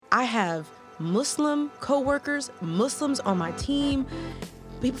I have Muslim coworkers, Muslims on my team,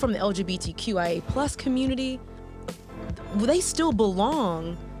 people from the LGBTQIA plus community. They still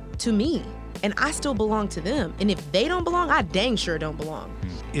belong to me, and I still belong to them. And if they don't belong, I dang sure don't belong.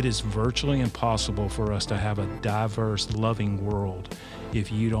 It is virtually impossible for us to have a diverse, loving world if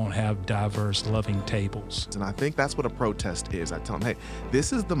you don't have diverse, loving tables. And I think that's what a protest is. I tell them, hey,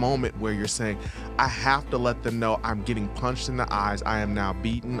 this is the moment where you're saying, I have to let them know I'm getting punched in the eyes. I am now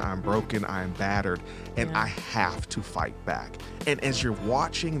beaten, I'm broken, I am battered, and I have to fight back. And as you're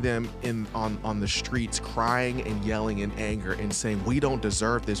watching them on the streets crying and yelling in anger and saying, we don't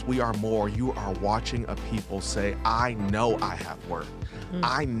deserve this, we are more, you are watching a people say, I know I have worth.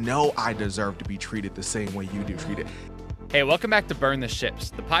 I know I deserve to be treated the same way you do treated. Hey, welcome back to Burn the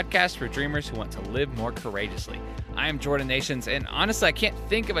Ships, the podcast for dreamers who want to live more courageously. I am Jordan Nations, and honestly, I can't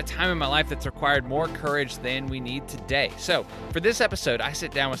think of a time in my life that's required more courage than we need today. So, for this episode, I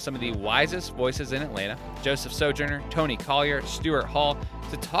sit down with some of the wisest voices in Atlanta, Joseph Sojourner, Tony Collier, Stuart Hall,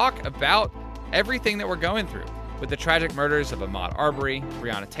 to talk about everything that we're going through. With the tragic murders of Ahmaud Arbery,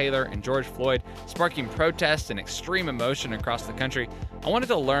 Breonna Taylor, and George Floyd sparking protests and extreme emotion across the country, I wanted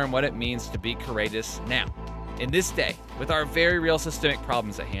to learn what it means to be courageous now, in this day, with our very real systemic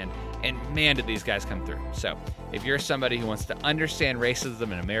problems at hand. And man, did these guys come through. So if you're somebody who wants to understand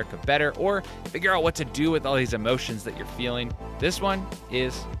racism in America better, or figure out what to do with all these emotions that you're feeling, this one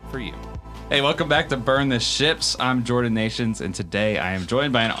is for you. Hey, welcome back to Burn the Ships. I'm Jordan Nations, and today I am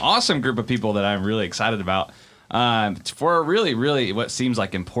joined by an awesome group of people that I'm really excited about for a really what seems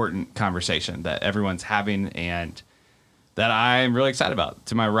like important conversation that everyone's having and that I'm really excited about.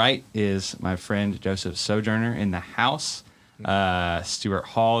 To my right is my friend Joseph Sojourner in the house. Stuart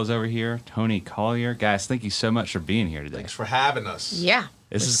Hall is over here. Tony Collier. Guys, thank you so much for being here today. Thanks for having us. Yeah.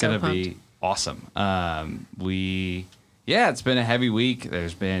 This is going to be awesome. It's been a heavy week.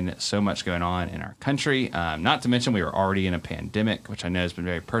 There's been so much going on in our country. Not to mention we were already in a pandemic, which I know has been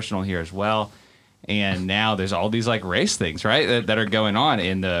very personal here as well. And now there's all these like race things, right, that are going on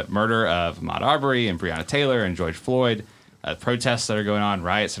in the murder of Ahmaud Arbery and Breonna Taylor and George Floyd, protests that are going on,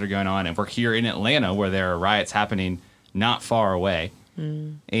 riots that are going on. And we're here in Atlanta where there are riots happening not far away.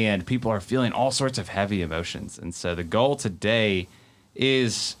 And people are feeling all sorts of heavy emotions. And so the goal today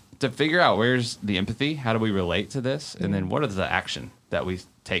is to figure out where's the empathy, how do we relate to this, and then what is the action that we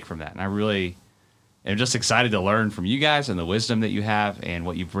take from that. And I really am just excited to learn from you guys and the wisdom that you have and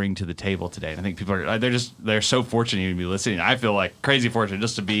what you bring to the table today. And I think people are they're so fortunate to be listening. I feel like crazy fortunate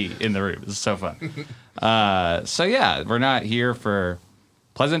just to be in the room. This is so fun. We're not here for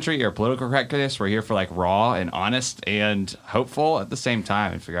pleasantry or political correctness. We're here for like raw and honest and hopeful at the same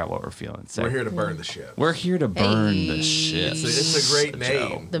time and figure out what we're feeling. So we're here to burn the ship. We're here to burn the ship. It's a great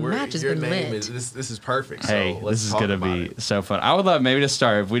name. The match has been lit. This is perfect. Hey, so this is going to be so fun. I would love maybe to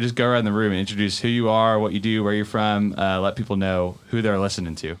start, if we just go around the room and introduce who you are, what you do, where you're from, let people know who they're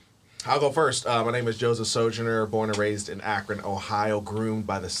listening to. I'll go first. My name is Joseph Sojourner, born and raised in Akron, Ohio, groomed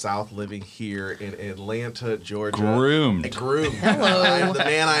by the South, living here in Atlanta, Georgia. Groomed. Hello. I'm the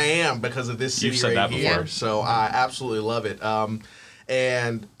man I am because of this city You've said right that here. before. So I absolutely love it.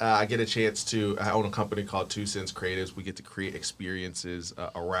 I get a chance I own a company called 2 Cents Creatives. We get to create experiences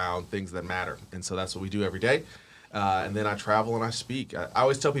around things that matter. And so that's what we do every day. And then I travel and I speak. I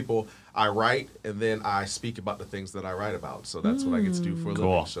always tell people I write and then I speak about the things that I write about. So that's what I get to do for a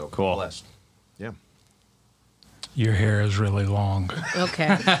living. So cool. I'm blessed. Yeah. Your hair is really long.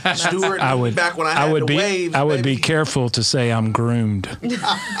 Okay. Stuart, back when I had to wave. I would be careful to say I'm groomed.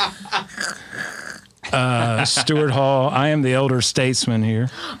 Stuart Hall. I am the elder statesman here.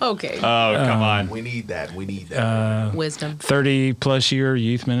 Okay. Oh, come on. We need that. Wisdom. 30 plus year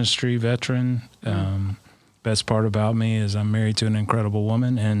youth ministry veteran. Best part about me is I'm married to an incredible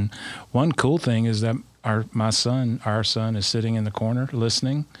woman. And one cool thing is that our son is sitting in the corner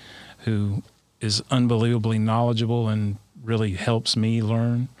listening, who is unbelievably knowledgeable and really helps me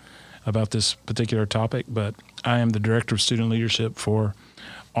learn about this particular topic. But I am the director of student leadership for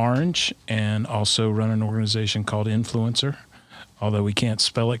Orange and also run an organization called Influencer. Although we can't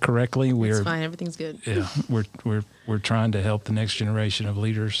spell it correctly, It's fine. Everything's good. Yeah, we're trying to help the next generation of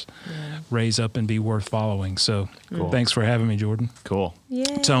leaders raise up and be worth following. So Thanks for having me, Jordan. Cool. Yay.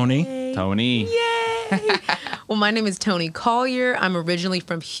 Tony. Yay. Well, my name is Tony Collier. I'm originally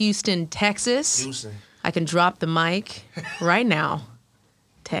from Houston, Texas. I can drop the mic right now.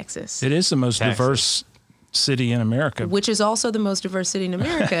 Texas. It is the most diverse city in America. Which is also the most diverse city in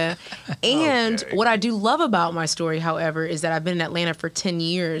America. And what I do love about my story, however, is that I've been in Atlanta for 10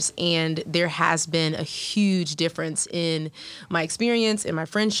 years, and there has been a huge difference in my experience and my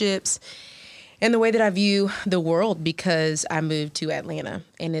friendships. and the way that I view the world, because I moved to Atlanta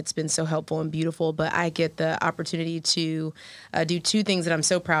and it's been so helpful and beautiful. But I get the opportunity to do two things that I'm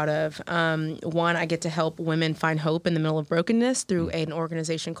so proud of. One, I get to help women find hope in the middle of brokenness through an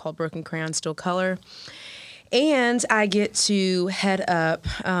organization called Broken Crayon Still Color. And I get to head up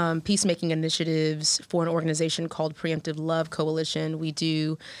peacemaking initiatives for an organization called Preemptive Love Coalition. We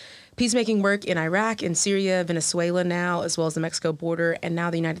do peacemaking work in Iraq, in Syria, Venezuela now, as well as the Mexico border, and now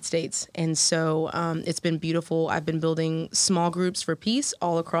the United States. And so it's been beautiful. I've been building small groups for peace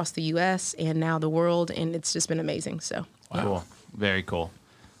all across the U.S. and now the world, and it's just been amazing. So, wow. Cool. Very cool.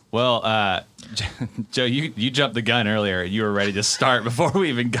 Well, Joe, you jumped the gun earlier. You were ready to start before we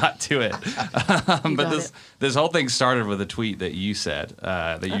even got to it. But this whole thing started with a tweet that you said,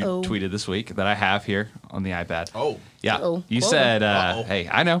 that you tweeted this week, that I have here on the iPad. Oh. Yeah. Uh-oh. You Whoa. said, hey,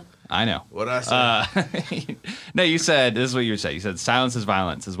 I know. What did I say? No, you said, this is what you said. You said, silence is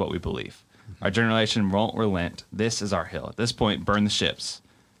violence is what we believe. Our generation won't relent. This is our hill. At this point, burn the ships.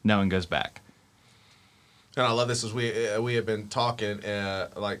 No one goes back. And I love this as we had been talking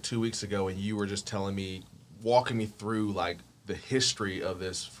like 2 weeks ago, and you were just telling me, walking me through like the history of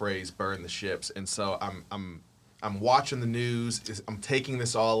this phrase "burn the ships." And so I'm watching the news, I'm taking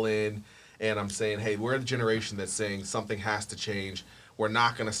this all in, and I'm saying, hey, we're the generation that's saying something has to change. We're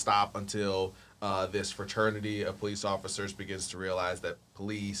not going to stop until this fraternity of police officers begins to realize that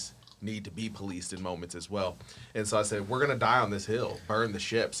police need to be policed in moments as well. And so I said, we're going to die on this hill, burn the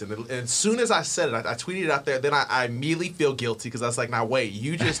ships. And as soon as I said it, I tweeted it out there, then I immediately feel guilty because I was like, now wait,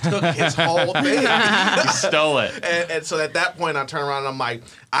 you just took his whole thing. You stole it. And so at that point, I turn around and I'm like,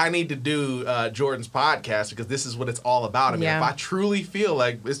 I need to do Jordan's podcast because this is what it's all about. I mean, if I truly feel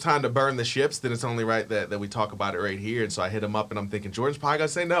like it's time to burn the ships, then it's only right that we talk about it right here. And so I hit him up and I'm thinking, Jordan's podcast,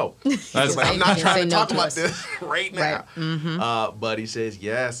 say no. Like, I'm not trying to talk about this right now. Right. Mm-hmm. But he says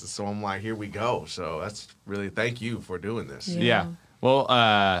yes. So I'm like, here we go. So that's really, thank you for doing this. Yeah. Well,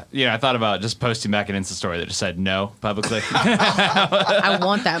 I thought about just posting back an Insta story that just said no publicly. I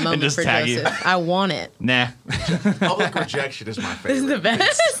want that moment just for tag you. Joseph. I want it. Nah. Public rejection is my favorite. This is the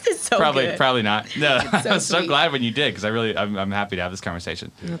best. It's so good. Probably not. No, so I'm so sweet. glad when you did because I'm happy to have this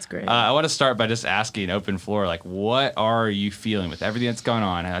conversation. That's great. I want to start by just asking open floor, like, what are you feeling with everything that's going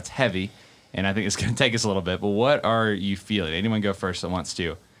on? And that's heavy, and I think it's going to take us a little bit. But what are you feeling? Anyone go first that wants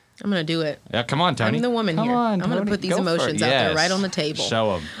to? I'm going to do it. Yeah, come on, Tony. I'm the woman Come here. on, I'm going to Tony. put these Go for emotions it. out there Yes. right on the table.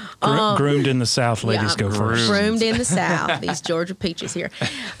 Show them. Groomed in the South, ladies go first. Groomed in the South. These Georgia peaches here.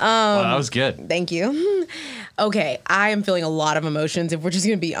 Well, that was good. Thank you. Okay, I am feeling a lot of emotions. If we're just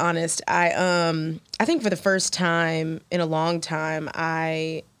going to be honest, I think for the first time in a long time,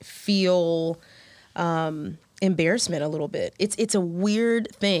 I feel embarrassment a little bit. It's a weird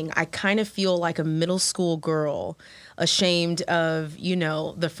thing. I kind of feel like a middle school girl, ashamed of,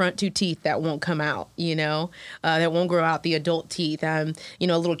 the front two teeth that won't come out, that won't grow out, the adult teeth. I'm, a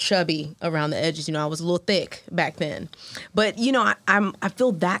little chubby around the edges. I was a little thick back then. But, I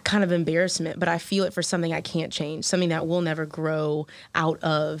feel that kind of embarrassment, but I feel it for something I can't change, something that will never grow out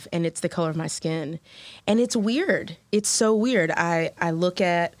of, and it's the color of my skin. And it's weird. It's so weird. I look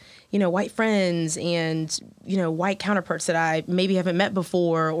at, white friends and, white counterparts that I maybe haven't met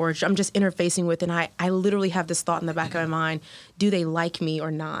before or I'm just interfacing with. And I literally have this thought in the back of my mind, do they like me or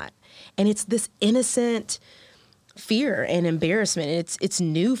not? And it's this innocent fear and embarrassment. It's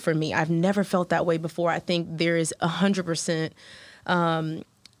new for me. I've never felt that way before. I think there is 100%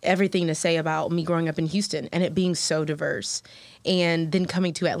 everything to say about me growing up in Houston and it being so diverse. And then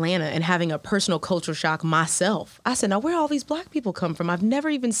coming to Atlanta and having a personal cultural shock myself. I said, now where all these black people come from? I've never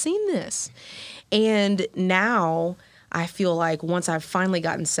even seen this. And now I feel like once I've finally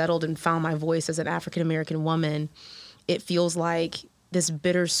gotten settled and found my voice as an African-American woman, it feels like this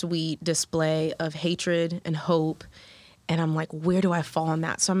bittersweet display of hatred and hope. And I'm like, where do I fall in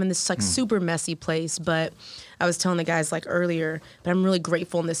that? So I'm in this super messy place. But I was telling the guys earlier, but I'm really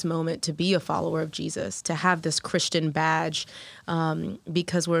grateful in this moment to be a follower of Jesus, to have this Christian badge,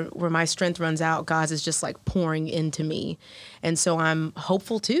 because where my strength runs out, God's is just pouring into me. And so I'm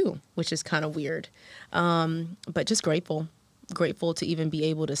hopeful too, which is kind of weird. But just grateful to even be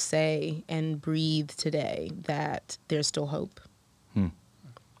able to say and breathe today that there's still hope.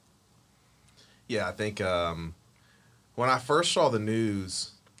 Yeah, I think when I first saw the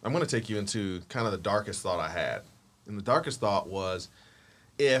news, I'm going to take you into kind of the darkest thought I had. And the darkest thought was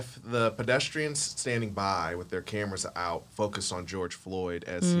if the pedestrians standing by with their cameras out focus on George Floyd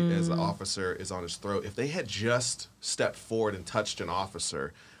as the officer is on his throat, if they had just stepped forward and touched an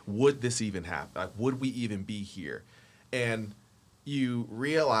officer, would this even happen? Would we even be here? And you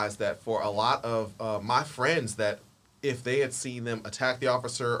realize that for a lot of my friends that if they had seen them attack the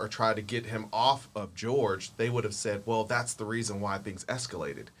officer or try to get him off of George, they would have said, well, that's the reason why things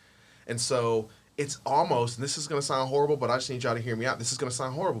escalated. And so it's almost, and this is going to sound horrible, but I just need y'all to hear me out. This is going to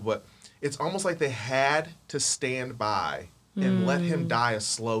sound horrible, but it's almost like they had to stand by and let him die a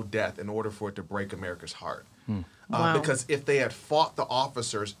slow death in order for it to break America's heart. Wow. Because if they had fought the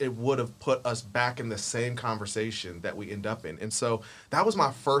officers, it would have put us back in the same conversation that we end up in. And so that was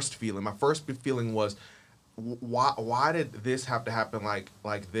my first feeling. My first feeling was, why did this have to happen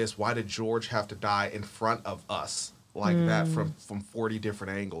like this? Why did George have to die in front of us like that from 40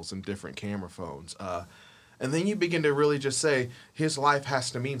 different angles and different camera phones? And then you begin to really just say, his life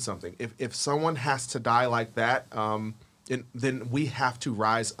has to mean something. If someone has to die like that, then we have to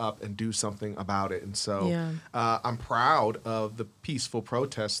rise up and do something about it. And so I'm proud of the peaceful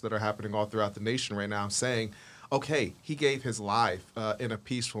protests that are happening all throughout the nation right now, saying, okay, he gave his life in a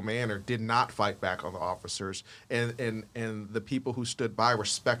peaceful manner, did not fight back on the officers, and the people who stood by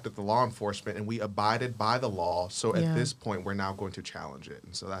respected the law enforcement, and we abided by the law. So at this point, we're now going to challenge it.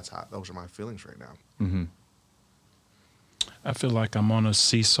 And so those are my feelings right now. Mm-hmm. I feel like I'm on a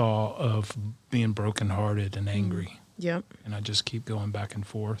seesaw of being brokenhearted and angry. Yep. And I just keep going back and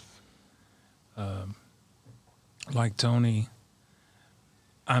forth. Like Tony,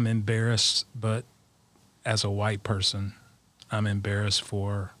 I'm embarrassed, but as a white person, I'm embarrassed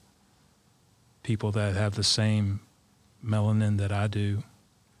for people that have the same melanin that I do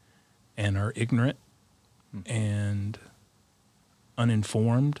and are ignorant and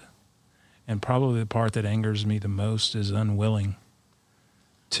uninformed. And probably the part that angers me the most is unwilling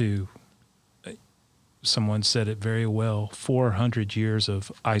to. Someone said it very well, 400 years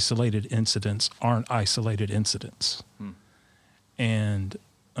of isolated incidents aren't isolated incidents. And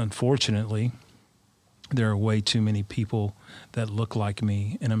unfortunately, there are way too many people that look like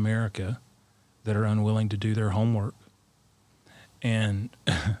me in America that are unwilling to do their homework. And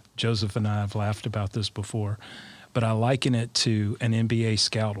Joseph and I have laughed about this before, but I liken it to an NBA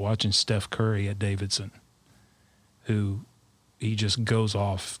scout watching Steph Curry at Davidson, who he just goes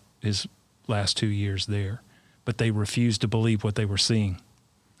off his last 2 years there, but they refused to believe what they were seeing.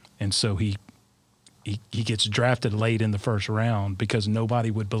 And so he gets drafted late in the first round because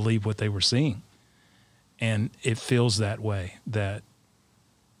nobody would believe what they were seeing. And it feels that way, that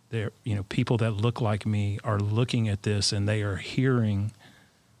there, people that look like me are looking at this and they are hearing,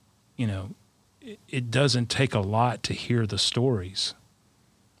 it doesn't take a lot to hear the stories.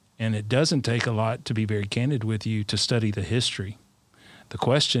 And it doesn't take a lot, to be very candid with you, to study the history. The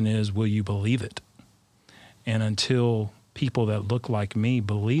question is, will you believe it? And until people that look like me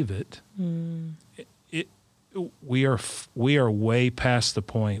believe it, we are way past the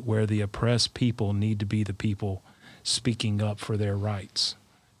point where the oppressed people need to be the people speaking up for their rights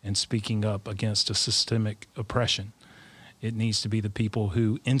and speaking up against a systemic oppression. It needs to be the people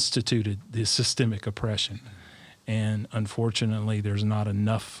who instituted the systemic oppression. And unfortunately, there's not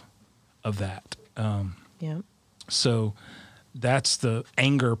enough of that. So that's the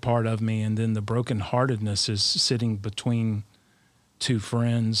anger part of me. And then the brokenheartedness is sitting between two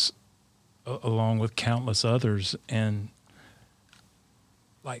friends along with countless others and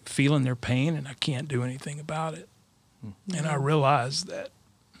like feeling their pain, and I can't do anything about it. And I realize that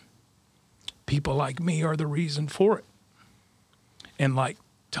people like me are the reason for it. And like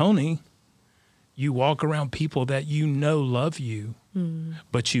Tony, you walk around people that love you,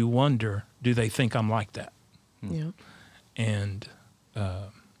 but you wonder, do they think I'm like that? And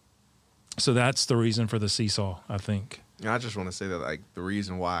so that's the reason for the seesaw, I think. I just want to say that the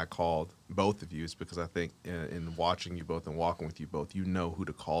reason why I called both of you is because I think in watching you both and walking with you both, you know who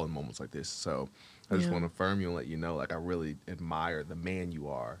to call in moments like this. So I just want to affirm you and let you know, I really admire the man you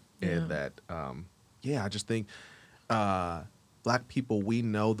are. And that, I just think Black people, we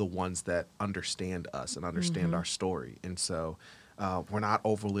know the ones that understand us and understand our story. And so we're not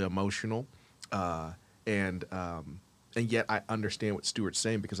overly emotional. And yet I understand what Stuart's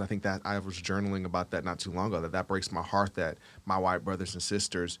saying, because I think that I was journaling about that not too long ago, that breaks my heart that my white brothers and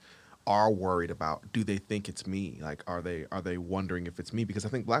sisters are worried about, do they think it's me? Like, are they wondering if it's me? Because I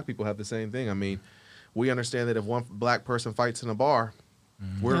think Black people have the same thing. I mean, we understand that if one Black person fights in a bar,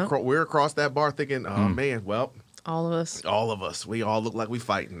 we're across that bar thinking, oh man, well, all of us, we all look like we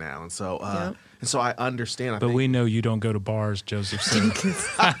fighting now. And so, and so I understand. But we know you don't go to bars, Joseph said.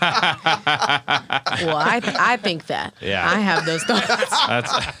 Well, I think that. Yeah. I have those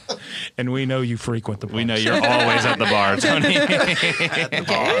thoughts. And we know you frequent the bars. We know you're always at the bar, Tony. At the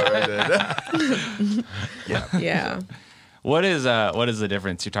bar. Yeah. What is the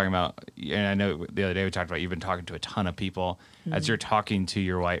difference you're talking about? And I know the other day we talked about you've been talking to a ton of people. As you're talking to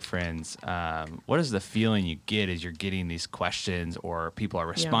your white friends, what is the feeling you get as you're getting these questions or people are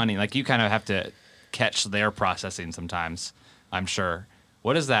responding? Like you kind of have to catch their processing sometimes, I'm sure.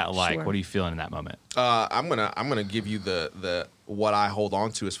 What is that like? Sure. What are you feeling in that moment? I'm gonna give you the what I hold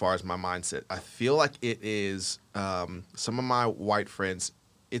on to as far as my mindset. I feel like it is some of my white friends.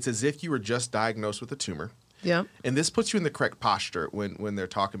 It's as if you were just diagnosed with a tumor. Yeah. And this puts you in the correct posture when they're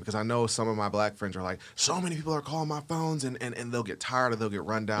talking, because I know some of my black friends are like, so many people are calling my phones, and they'll get tired or they'll get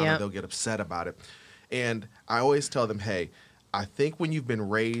run down or they'll get upset about it. And I always tell them, hey, I think when you've been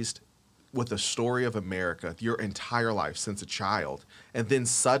raised with the story of America your entire life since a child, and then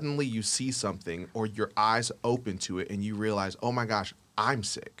suddenly you see something or your eyes open to it and you realize, oh my gosh, I'm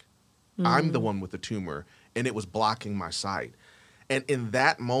sick. I'm the one with the tumor and it was blocking my sight. And in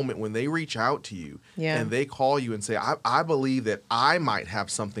that moment, when they reach out to you and they call you and say, I believe that I might have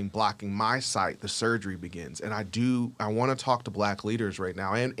something blocking my sight, the surgery begins. And I want to talk to black leaders right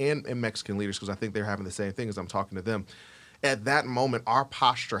now and Mexican leaders, because I think they're having the same thing as I'm talking to them. At that moment, our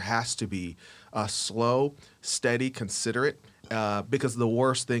posture has to be slow, steady, considerate, because the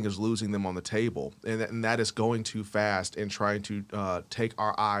worst thing is losing them on the table. And that is going too fast and trying to take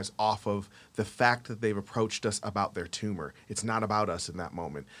our eyes off of the fact that they've approached us about their tumor. It's not about us in that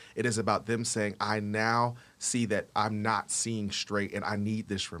moment. It is about them saying, I now see that I'm not seeing straight and I need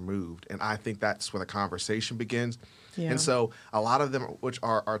this removed. And I think that's where the conversation begins. Yeah. And so a lot of them, which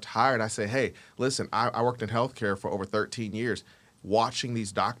are tired, I say, hey, listen, I worked in healthcare for over 13 years. Watching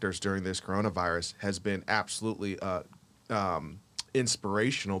these doctors during this coronavirus has been absolutely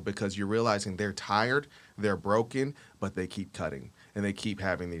inspirational, because you're realizing they're tired, they're broken, but they keep cutting and they keep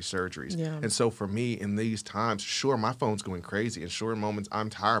having these surgeries. Yeah. And so for me in these times, sure, my phone's going crazy, and sure, in moments I'm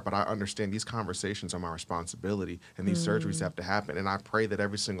tired, but I understand these conversations are my responsibility and these surgeries have to happen. And I pray that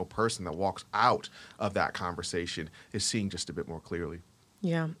every single person that walks out of that conversation is seeing just a bit more clearly.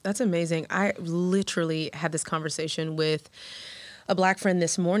 Yeah, that's amazing. I literally had this conversation with a black friend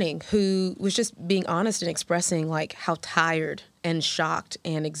this morning who was just being honest and expressing like how tired and shocked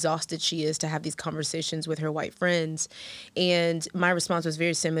and exhausted she is to have these conversations with her white friends. And my response was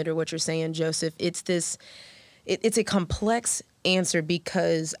very similar to what you're saying, Joseph. It's a complex answer,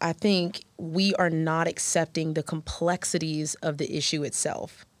 because I think we are not accepting the complexities of the issue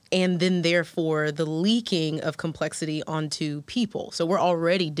itself. And then, therefore, the leaking of complexity onto people. So we're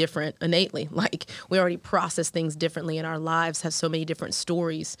already different innately. Like, we already process things differently, and our lives have so many different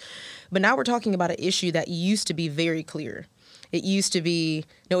stories. But now we're talking about an issue that used to be very clear. It used to be,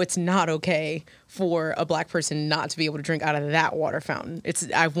 no, it's not okay for a black person not to be able to drink out of that water fountain.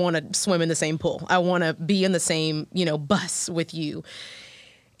 I want to swim in the same pool. I want to be in the same, bus with you.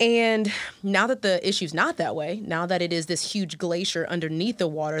 And now that the issue's not that way, now that it is this huge glacier underneath the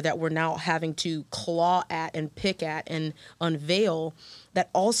water that we're now having to claw at and pick at and unveil, that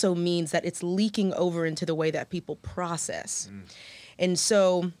also means that it's leaking over into the way that people process. And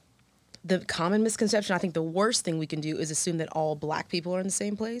so the common misconception, I think the worst thing we can do is assume that all black people are in the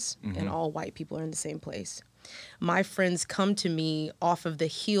same place and all white people are in the same place. My friends come to me off of the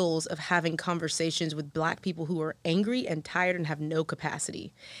heels of having conversations with black people who are angry and tired and have no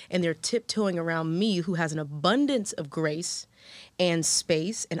capacity. And they're tiptoeing around me, who has an abundance of grace and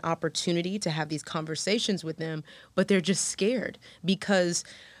space and opportunity to have these conversations with them, but they're just scared because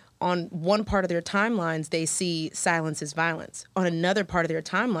on one part of their timelines, they see silence is violence. On another part of their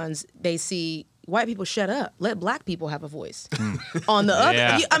timelines, they see white people shut up, let black people have a voice. On the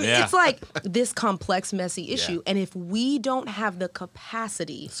other, it's like this complex, messy issue. Yeah. And if we don't have the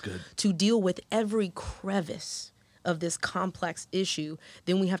capacity to deal with every crevice of this complex issue,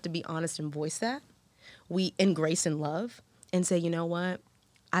 then we have to be honest and voice that. We in grace and love and say, you know what?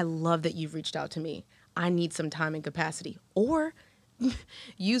 I love that you've reached out to me. I need some time and capacity. Or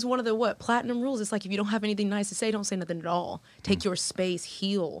use one of the platinum rules. It's like, if you don't have anything nice to say, don't say nothing at all. Take your space,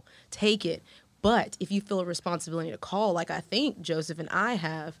 heal, take it. But if you feel a responsibility to call, like I think Joseph and I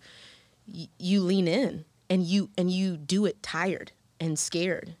have, you lean in and you do it tired and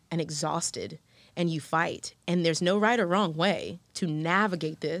scared and exhausted, and you fight. And there's no right or wrong way to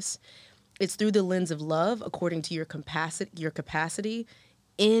navigate this. It's through the lens of love, according to your capacity,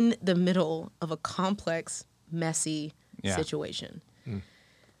 in the middle of a complex, messy situation.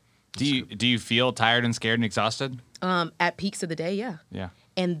 Do you feel tired and scared and exhausted? At peaks of the day, yeah. Yeah.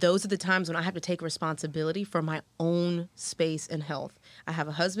 And those are the times when I have to take responsibility for my own space and health. I have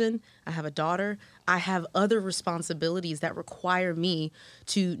a husband, I have a daughter, I have other responsibilities that require me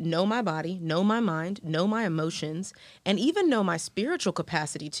to know my body, know my mind, know my emotions, and even know my spiritual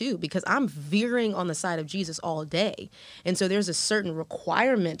capacity too, because I'm veering on the side of Jesus all day. And so there's a certain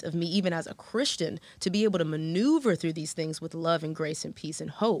requirement of me, even as a Christian, to be able to maneuver through these things with love and grace and peace and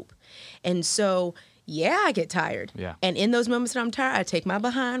hope. And so yeah, I get tired. Yeah. And in those moments that I'm tired, I take my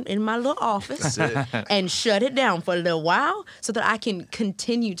behind in my little office That's it. and shut it down for a little while so that I can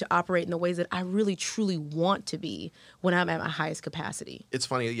continue to operate in the ways that I really, truly want to be when I'm at my highest capacity. It's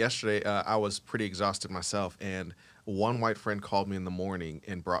funny. Yesterday, I was pretty exhausted myself, and one white friend called me in the morning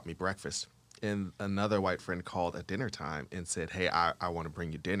and brought me breakfast. And another white friend called at dinner time and said, hey, I want to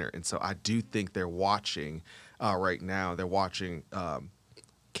bring you dinner. And so I do think they're watching right now. They're watching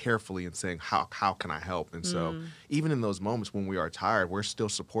carefully and saying, how can I help? And so even in those moments when we are tired, we're still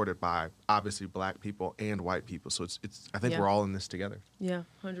supported by obviously Black people and white people. So it's I think Yeah. we're all in this together. Yeah,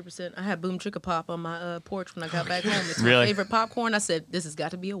 100%. I had Boom Chicka Pop on my porch when I got back home. It's my Really? favorite popcorn. I said, this has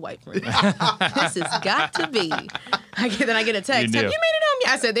got to be a white friend. This has got to be. Then I get a text. You Have knew. you made it home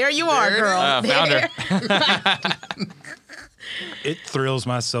yet? I said, there you are, There it girl. Found her. It thrills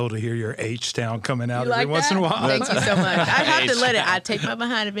my soul to hear your H-Town coming out You every like once in a that? while. Thank you so much. I have to let it. H-Town. I take my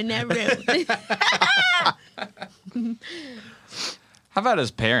behind up in that room. How about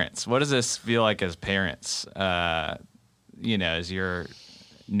as parents? What does this feel like as parents? As you're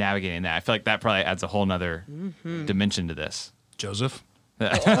navigating that, I feel like that probably adds a whole nother dimension to this. Joseph? Oh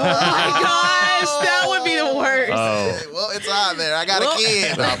my gosh, that would be the worst. Well, it's on there. I got Well- a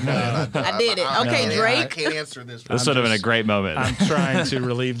kid. I did it. Okay, No. I Drake. can't answer this. This would have been a great moment. I'm trying to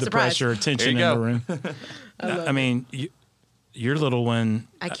relieve the Surprise. pressure, tension in There you the room. I mean, your little one,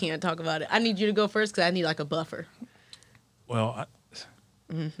 I can't talk about it. I need you to go first because I need like a buffer. well,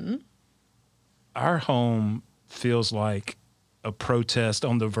 our home feels like a protest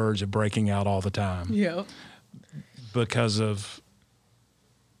on the verge of breaking out all the time Yeah. because of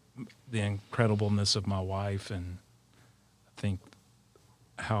the incredibleness of my wife, and I think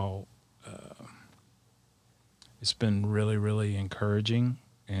how it's been really, really encouraging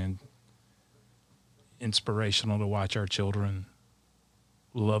and inspirational to watch our children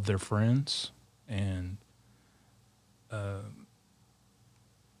love their friends, and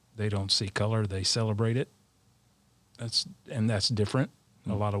they don't see color, they celebrate it. That's different.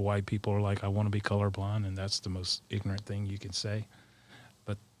 A lot of white people are like, I want to be colorblind, and that's the most ignorant thing you can say.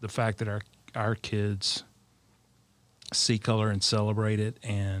 But the fact that our kids see color and celebrate it,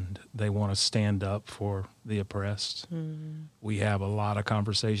 and they want to stand up for the oppressed. We have a lot of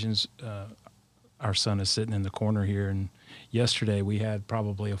conversations. Our son is sitting in the corner here, and yesterday we had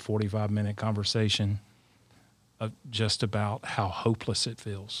probably a 45-minute conversation of just about how hopeless it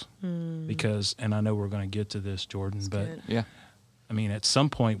feels. Because, and I know we're going to get to this, Jordan, but good. Yeah. I mean, at some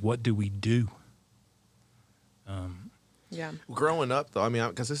point, what do we do? Yeah. Growing up, though, I mean,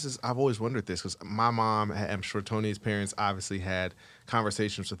 because I've always wondered this, because my mom, I'm sure Tony's parents obviously had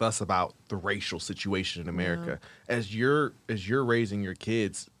conversations with us about the racial situation in America. As you're raising your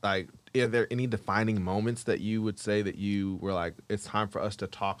kids, like, are there any defining moments that you would say that you were like, it's time for us to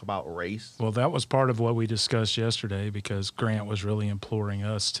talk about race? Well, that was part of what we discussed yesterday, because Grant was really imploring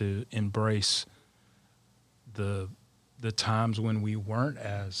us to embrace the times when we weren't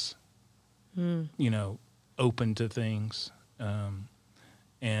as, open to things.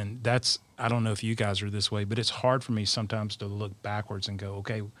 And that's, I don't know if you guys are this way, but it's hard for me sometimes to look backwards and go,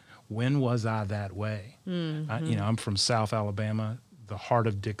 okay, when was I that way? I'm from South Alabama, the heart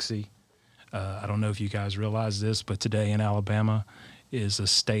of Dixie. I don't know if you guys realize this, but today in Alabama is a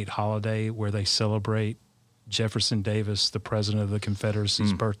state holiday where they celebrate Jefferson Davis, the president of the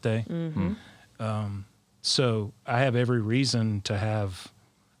Confederacy's birthday. So I have every reason to have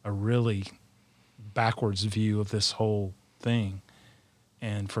a really backwards view of this whole thing.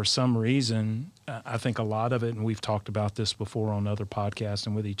 And for some reason, I think a lot of it, and we've talked about this before on other podcasts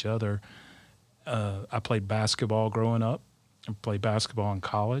and with each other, I played basketball growing up. I played basketball in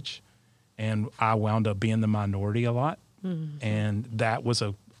college, and I wound up being the minority a lot. And that was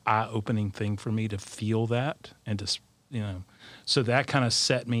a eye-opening thing for me to feel that, and to, so that kind of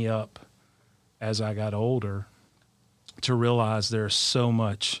set me up as I got older to realize there's so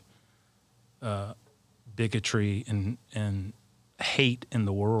much bigotry and hate in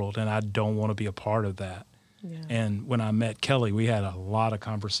the world, and I don't want to be a part of that. Yeah. And when I met Kelly, we had a lot of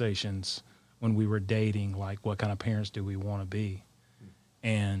conversations when we were dating, like, what kind of parents do we want to be?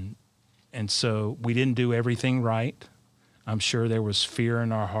 And so we didn't do everything right. I'm sure there was fear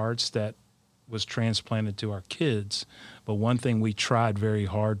in our hearts that was transplanted to our kids. But one thing we tried very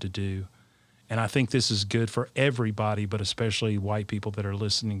hard to do, and I think this is good for everybody, but especially white people that are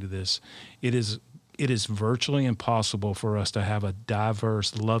listening to this, it is virtually impossible for us to have a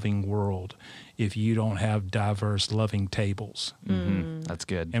diverse, loving world if you don't have diverse, loving tables. Mm-hmm. That's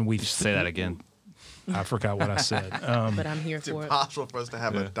good. And we say that again. I forgot what I said. But I'm here It's for it. impossible for us to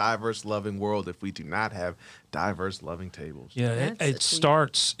have a diverse, loving world if we do not have diverse, loving tables. Yeah, it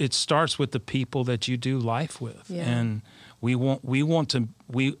starts with the people that you do life with, Yeah. and we want to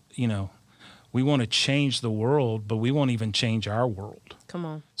change the world, but we won't even change our world. Come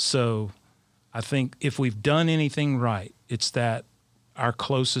on. So, I think if we've done anything right, it's that our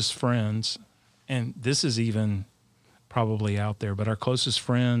closest friends, and this is even probably out there, but our closest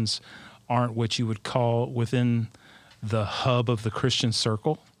friends aren't what you would call within the hub of the Christian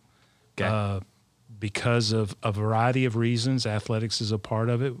circle. Okay. Because of a variety of reasons. Athletics is a part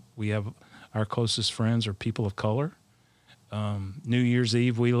of it. We have our closest friends are people of color. New Year's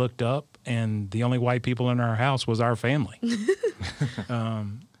Eve, we looked up, and the only white people in our house was our family.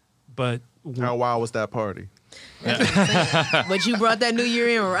 But How wild was that party? But you brought that New Year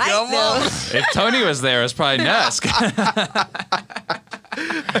in right now. If Tony was there, it's probably nuts.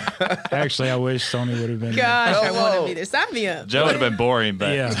 actually, I wish Tony would have been Gosh, I want Hello. to be there. Sign me up. Joe would have been boring, but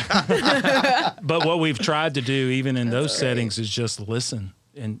there. Yeah. But what we've tried to do, even in those settings, is just listen.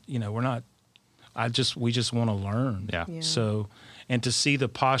 And, we're not, we just want to learn. Yeah. Yeah. So, and to see the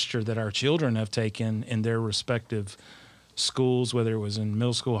posture that our children have taken in their respective schools, whether it was in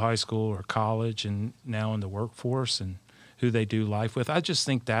middle school, high school, or college, and now in the workforce, and who they do life with. I just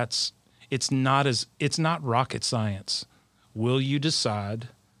think it's not rocket science. Will you decide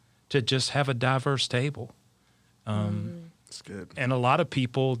to just have a diverse table? It's good. And a lot of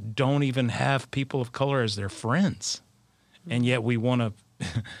people don't even have people of color as their friends, and yet we want to,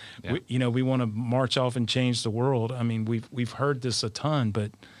 we want to march off and change the world. I mean, we've heard this a ton,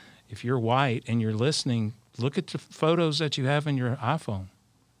 but if you're white and you're listening, look at the photos that you have in your iPhone.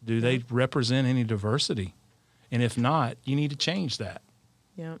 Do they represent any diversity? And if not, you need to change that.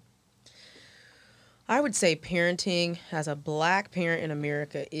 Yeah. I would say parenting as a Black parent in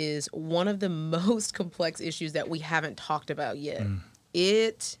America is one of the most complex issues that we haven't talked about yet.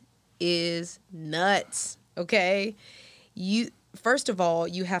 It is nuts, okay? First of all,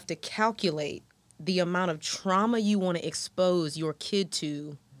 you have to calculate the amount of trauma you want to expose your kid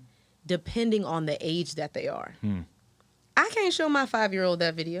to depending on the age that they are. I can't show my 5-year-old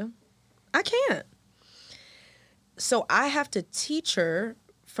that video. I can't. So I have to teach her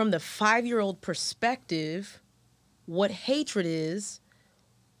from the 5-year-old perspective what hatred is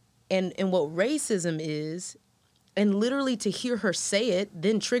and what racism is, and literally to hear her say it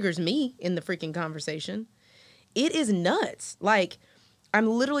then triggers me in the freaking conversation. It is nuts. Like, I'm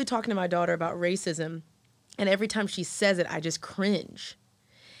literally talking to my daughter about racism, and every time she says it, I just cringe.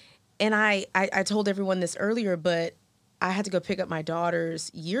 And I told everyone this earlier, but I had to go pick up my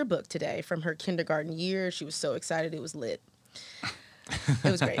daughter's yearbook today from her kindergarten year. She was so excited. It was lit.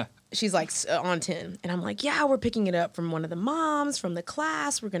 It was great. She's like on 10. And I'm like, yeah, we're picking it up from one of the moms from the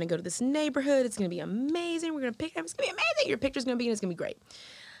class. We're going to go to this neighborhood. It's going to be amazing. We're going to pick it up. It's going to be amazing. Your picture's going to be, and it's going to be great.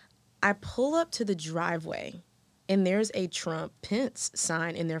 I pull up to the driveway, and there's a Trump Pence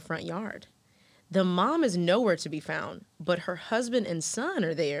sign in their front yard. The mom is nowhere to be found, but her husband and son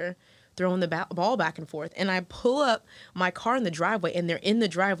are there throwing the ball back and forth. And I pull up my car in the driveway, and they're in the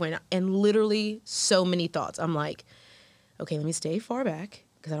driveway, and literally so many thoughts. I'm like, okay, let me stay far back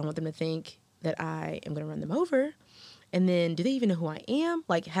because I don't want them to think that I am going to run them over. And then, do they even know who I am?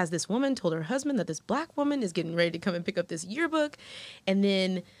 Like, has this woman told her husband that this Black woman is getting ready to come and pick up this yearbook? And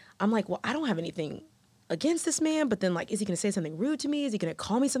then I'm like, well, I don't have anything against this man, but then, like, is he going to say something rude to me? Is he going to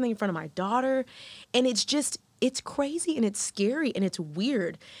call me something in front of my daughter? And it's crazy, and it's scary, and it's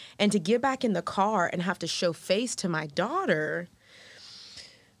weird. And to get back in the car and have to show face to my daughter,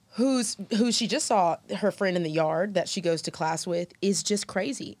 who she just saw her friend in the yard that she goes to class with, is just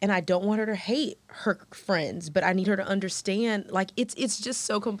crazy. And I don't want her to hate her friends, but I need her to understand, like, it's just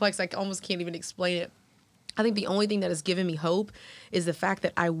so complex. I almost can't even explain it. I think the only thing that has given me hope is the fact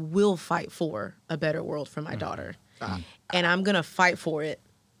that I will fight for a better world for my daughter. And I'm going to fight for it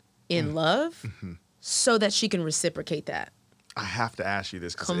in love so that she can reciprocate that. I have to ask you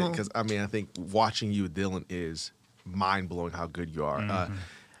this because I think watching you with Dylan is mind-blowing how good you are.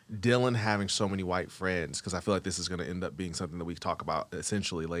 Dylan having so many white friends, because I feel like this is going to end up being something that we talk about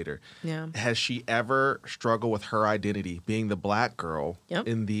essentially later. Yeah. Has she ever struggled with her identity, being the Black girl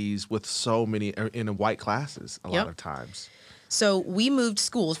in these with so many in white classes a lot of times? So we moved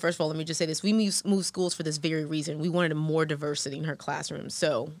schools. First of all, let me just say this. We moved schools for this very reason. We wanted more diversity in her classroom.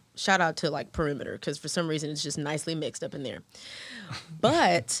 So shout out to like Perimeter, because for some reason it's just nicely mixed up in there.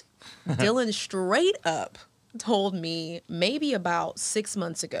 But Dylan straight up told me maybe about 6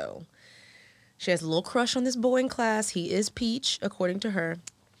 months ago, she has a little crush on this boy in class. He is Peach, according to her.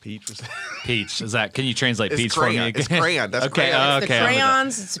 Peach was Peach. Is that? Can you translate it's peach crayon. for me again? It's crayon. That's okay. crayon. It's the I'm with it.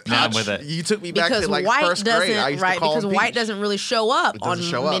 crayons. It's Peach. Now I'm with it. You took me back Because to like white first doesn't grade. I used to call because him white Peach. doesn't really show up It on doesn't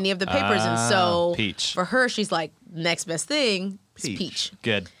show up. many of the papers, and so Peach. for her, she's like next best thing is Peach. Peach.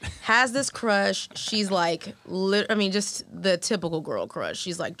 Good. Has this crush. She's like, just the typical girl crush.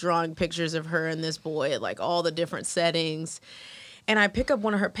 She's like drawing pictures of her and this boy at like all the different settings. And I pick up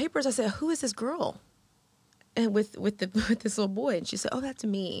one of her papers. I said, "Who is this girl?" And with this little boy, and she said, "Oh, that's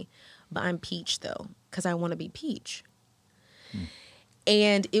me, but I'm Peach though, because I want to be Peach."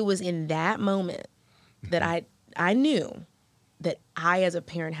 And it was in that moment that I knew that I, as a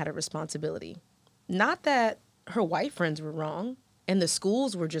parent, had a responsibility. Not that her white friends were wrong and the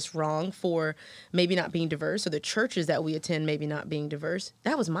schools were just wrong for maybe not being diverse, or the churches that we attend maybe not being diverse.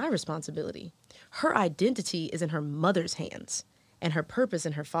 That was my responsibility. Her identity is in her mother's hands and her purpose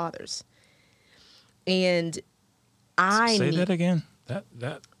in her father's. And I Say need, that again. That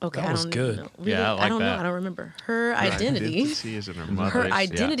okay, that was I don't good. know. Really? Yeah, I like don't know. that. I don't remember. Her identity. Identity is in her mother. Her Mother's,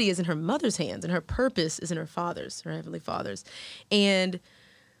 identity is in her mother's hands, and her purpose is in her father's, her heavenly father's. And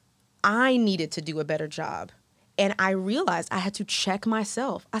I needed to do a better job. And I realized I had to check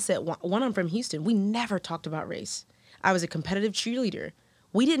myself. I said, one, I'm from Houston. We never talked about race. I was a competitive cheerleader.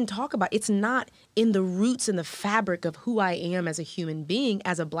 We didn't talk about it's not in the roots and the fabric of who I am as a human being,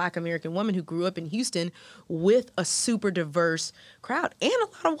 as a Black American woman who grew up in Houston with a super diverse crowd and a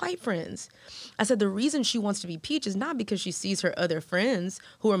lot of white friends. I said the reason she wants to be Peach is not because she sees her other friends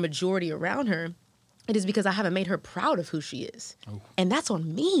who are majority around her. It is because I haven't made her proud of who she is. Oh. And that's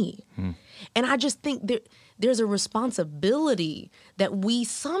on me. And I just think there's a responsibility that we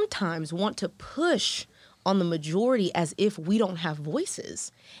sometimes want to push on the majority as if we don't have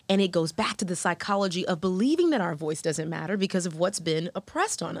voices. And it goes back to the psychology of believing that our voice doesn't matter because of what's been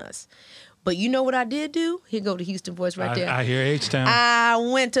oppressed on us. But you know what I did do? Here go the Houston voice right there. I hear H-Town. I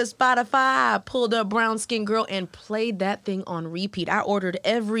went to Spotify, I pulled up Brown Skin Girl and played that thing on repeat. I ordered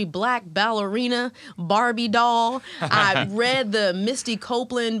every Black ballerina Barbie doll. I read the Misty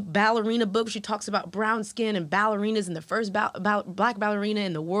Copeland ballerina book. She talks about brown skin and ballerinas and the first Black ballerina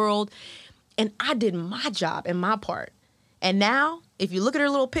in the world. And I did my job and my part. And now, if you look at her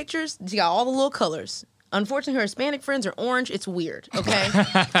little pictures, she got all the little colors. Unfortunately, her Hispanic friends are orange. It's weird, okay?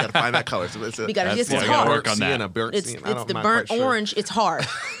 Gotta find that color. So it's We gotta- it's gotta hard. work on that. It's the burnt orange. It's hard,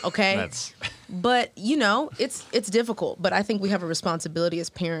 okay? That's But, it's difficult. But I think we have a responsibility as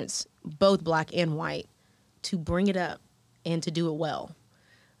parents, both Black and white, to bring it up and to do it well.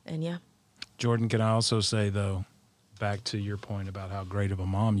 And yeah. Jordan, can I also say, though, back to your point about how great of a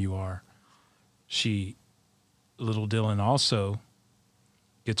mom you are, little Dylan also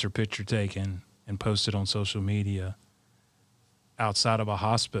gets her picture taken and posted on social media outside of a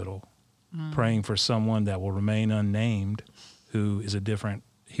hospital, praying for someone that will remain unnamed, who is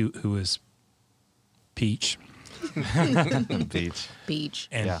who is Peach, Peach.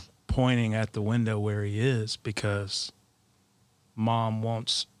 and pointing at the window where he is because mom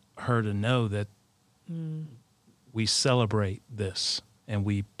wants her to know that we celebrate this and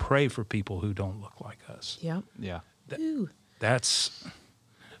we pray for people who don't look like us. Yeah. Yeah. Ooh.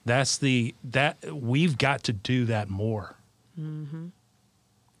 We've got to do that more. Mm-hmm.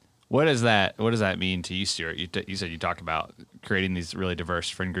 What does that mean to you, Stuart? You said you talk about creating these really diverse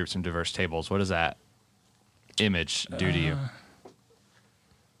friend groups and diverse tables. What does that image do to you?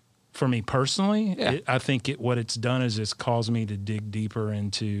 For me personally, Yeah. I think what it's done is it's caused me to dig deeper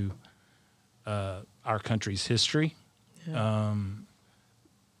into our country's history. Yeah.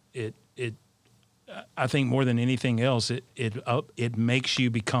 I think more than anything else, it makes you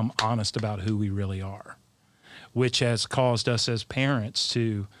become honest about who we really are, which has caused us as parents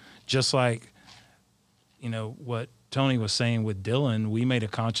to, just like, what Tony was saying with Dylan, we made a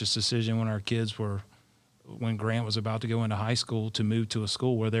conscious decision when Grant was about to go into high school to move to a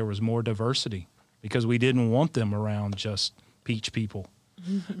school where there was more diversity because we didn't want them around just Peach people.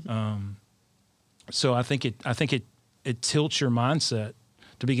 So I think it tilts your mindset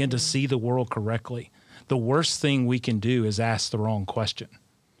to begin to see the world correctly. The worst thing we can do is ask the wrong question.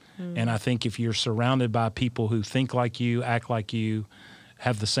 And I think if you're surrounded by people who think like you, act like you,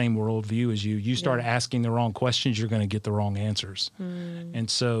 have the same worldview as you start asking the wrong questions, you're going to get the wrong answers. And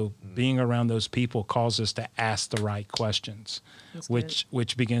so being around those people causes us to ask the right questions,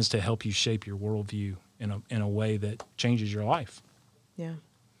 which begins to help you shape your worldview in a way that changes your life. Yeah.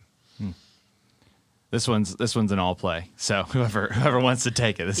 This one's an all play. So whoever wants to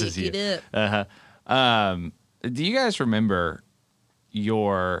take it, this is you. Pick it Uh-huh. Do you guys remember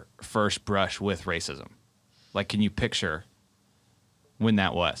your first brush with racism? Like, can you picture when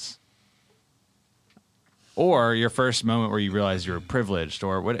that was? Or your first moment where you realized you were privileged,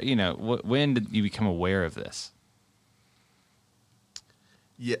 or when did you become aware of this?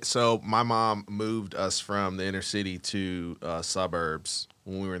 Yeah, so my mom moved us from the inner city to suburbs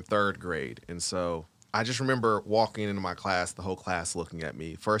when we were in third grade. And so I just remember walking into my class, the whole class looking at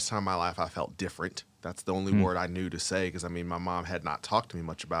me. First time in my life I felt different. That's the only word I knew to say, because, I mean, my mom had not talked to me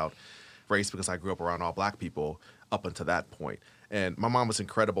much about race because I grew up around all black people up until that point. And my mom was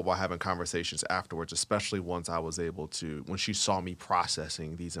incredible by having conversations afterwards, especially once I was able to, when she saw me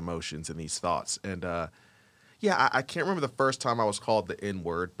processing these emotions and these thoughts. And I can't remember the first time I was called the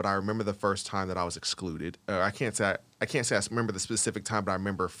N-word, but I remember the first time that I was excluded. I can't say I remember the specific time, but I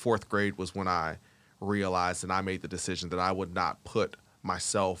remember fourth grade was when I realized and I made the decision that I would not put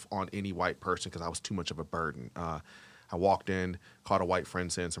myself on any white person because I was too much of a burden. I walked in, caught a white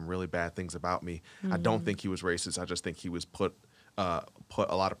friend saying some really bad things about me. I don't think he was racist. I just think he was put a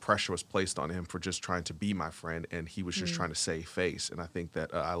lot of pressure was placed on him for just trying to be my friend, and he was just trying to save face. And I think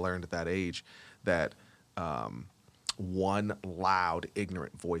that I learned at that age that one loud,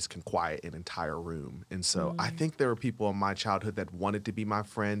 ignorant voice can quiet an entire room. And so I think there were people in my childhood that wanted to be my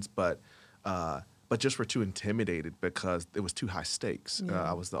friends, but just were too intimidated because it was too high stakes.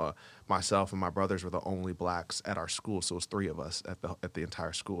 I was myself and my brothers were the only blacks at our school, so it was three of us at the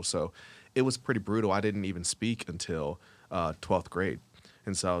entire school. So it was pretty brutal. I didn't even speak until 12th grade.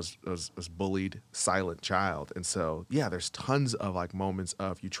 And so I was bullied, silent child. And so, yeah, there's tons of like moments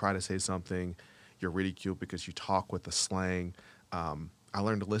of you try to say something, you're ridiculed because you talk with the slang. I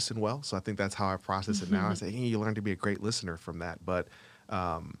learned to listen well, so I think that's how I process it now. I say, hey, you learn to be a great listener from that. But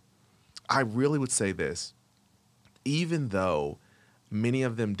I really would say this, even though many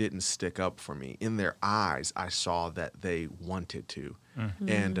of them didn't stick up for me, in their eyes, I saw that they wanted to.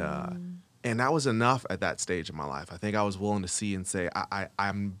 And that was enough at that stage of my life. I think I was willing to see and say,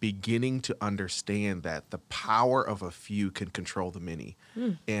 I'm beginning to understand that the power of a few can control the many.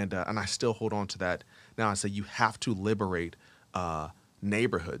 And I still hold on to that. Now I say you have to liberate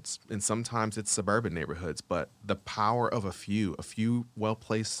neighborhoods, and sometimes it's suburban neighborhoods, but the power of a few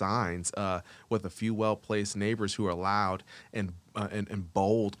well-placed signs with a few well-placed neighbors who are loud and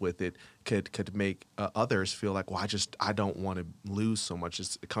bold with it could make others feel like, well, I don't want to lose so much.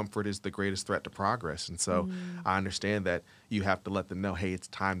 Comfort is the greatest threat to progress. And so I understand that you have to let them know, hey, it's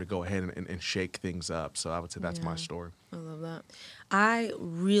time to go ahead and shake things up. So I would say that's my story. I love that. I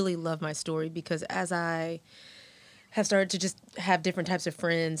really love my story because as I have started to just have different types of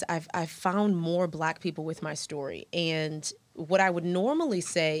friends, I've found more black people with my story. And what I would normally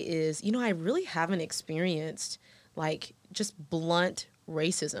say is, I really haven't experienced like just blunt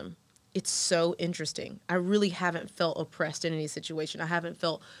racism. It's so interesting. I really haven't felt oppressed in any situation. I haven't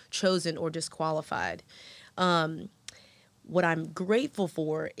felt chosen or disqualified. What I'm grateful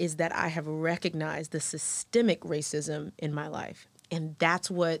for is that I have recognized the systemic racism in my life. And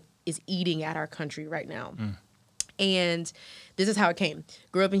that's what is eating at our country right now. And this is how it came.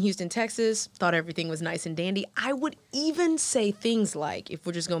 Grew up in Houston, Texas, thought everything was nice and dandy. I would even say things like, if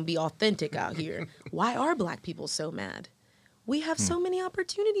we're just going to be authentic out here, why are black people so mad? We have so many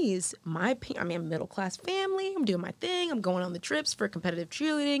opportunities. I'm a middle-class family. I'm doing my thing. I'm going on the trips for competitive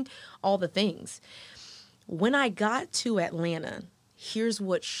cheerleading, all the things. When I got to Atlanta, here's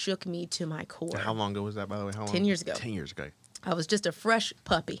what shook me to my core. How long ago was that, by the way? 10 years ago. 10 years ago. I was just a fresh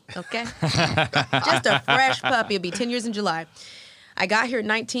puppy, okay? Just a fresh puppy. It'll be 10 years in July. I got here at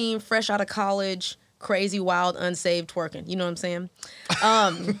 19, fresh out of college, crazy, wild, unsaved, twerking. You know what I'm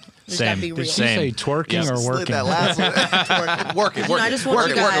saying? Same. Be real. Did you say twerking or working? That last one. Working. I just want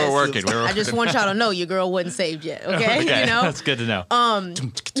you guys. We're working. I just want y'all to know your girl wasn't saved yet. Okay, That's good to know.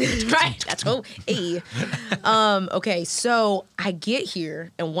 Right. That's okay. So I get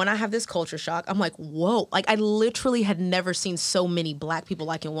here, and when I have this culture shock, I'm like, whoa! Like I literally had never seen so many black people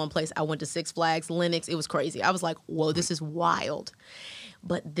like in one place. I went to Six Flags, Lenox. It was crazy. I was like, whoa, this is wild.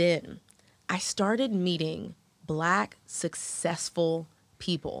 But then I started meeting black successful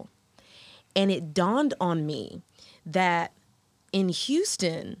people. And it dawned on me that in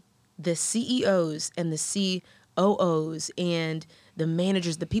Houston, the CEOs and the COOs and the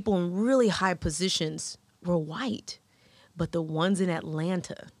managers, the people in really high positions were white. But the ones in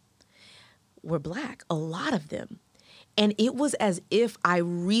Atlanta were black, a lot of them. And it was as if I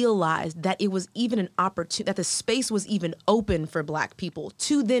realized that it was even an opportunity, that the space was even open for black people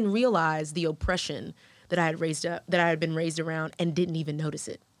to then realize the oppression that I had been raised around and didn't even notice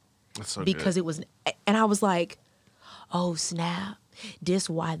it. That's so Because good. it was, and I was like, oh snap, this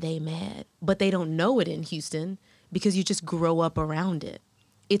why they mad. But they don't know it in Houston because you just grow up around it.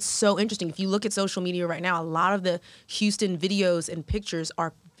 It's so interesting. If you look at social media right now, a lot of the Houston videos and pictures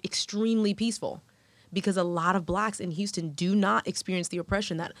are extremely peaceful because a lot of blacks in Houston do not experience the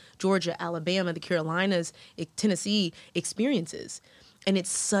oppression that Georgia, Alabama, the Carolinas, Tennessee experiences. And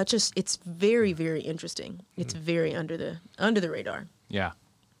it's it's very, very interesting. It's very under the radar. Yeah.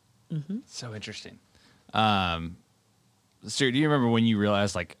 So interesting. Stuart, do you remember when you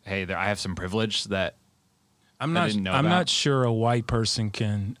realized, like, hey, I have some privilege that I'm I not. didn't know I'm about? not sure a white person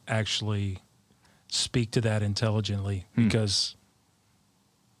can actually speak to that intelligently because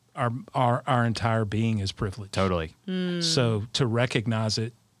our entire being is privileged. Totally. So to recognize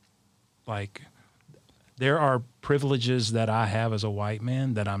it, like there are privileges that I have as a white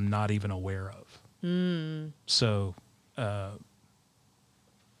man that I'm not even aware of. So,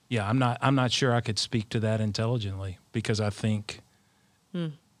 yeah, I'm not sure I could speak to that intelligently because I think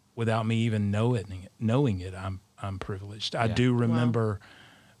without me even knowing it, I'm privileged. I Yeah. do remember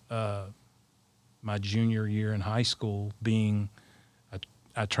my junior year in high school being.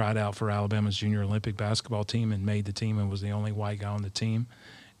 I tried out for Alabama's junior Olympic basketball team and made the team and was the only white guy on the team.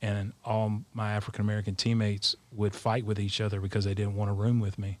 And all my African-American teammates would fight with each other because they didn't want to room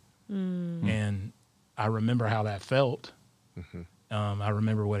with me. And I remember how that felt. I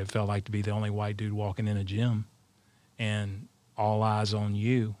remember what it felt like to be the only white dude walking in a gym and all eyes on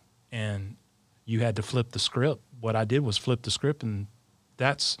you. And you had to flip the script. What I did was flip the script, and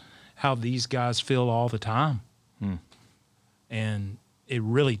that's how these guys feel all the time. And it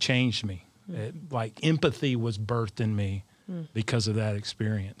really changed me. Like empathy was birthed in me because of that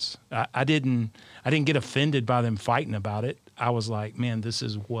experience. I didn't get offended by them fighting about it. I was like, man, this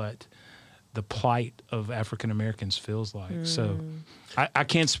is what the plight of African Americans feels like. So I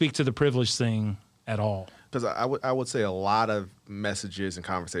can't speak to the privilege thing at all. Because I would say a lot of messages and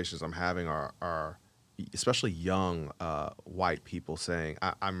conversations I'm having are especially young white people saying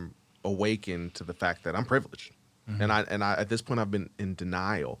I'm awakened to the fact that I'm privileged. And I at this point I've been in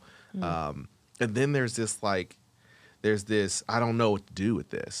denial. And then there's this I don't know what to do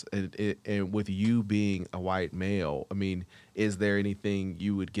with this. And with you being a white male, I mean, is there anything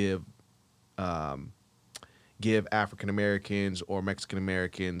you would give African Americans or Mexican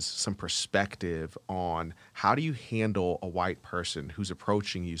Americans some perspective on how do you handle a white person who's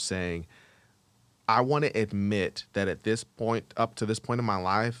approaching you saying, I want to admit that at this point, up to this point in my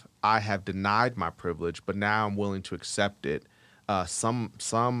life, I have denied my privilege, but now I'm willing to accept it. Some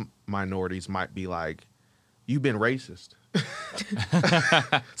minorities might be like, you've been racist.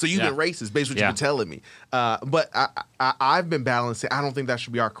 So you've been racist, based on what you've been telling me. But I've been balancing. I don't think that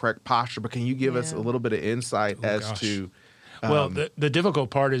should be our correct posture, but can you give us a little bit of insight as to... Well, the difficult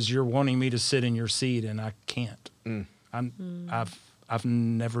part is you're wanting me to sit in your seat, and I can't. I've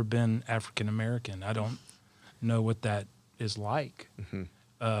never been African American. I don't know what that is like.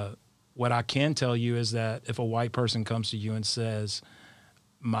 What I can tell you is that if a white person comes to you and says,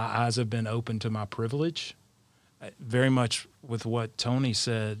 my eyes have been open to my privilege, very much with what Tony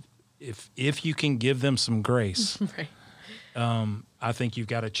said, if you can give them some grace, Right. I think you've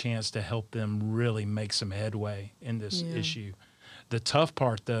got a chance to help them really make some headway in this issue. The tough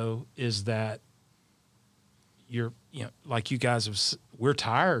part, though, is that like you guys we're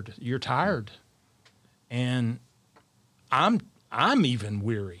tired. You're tired, and I'm even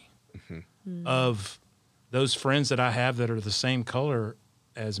weary of those friends that I have that are the same color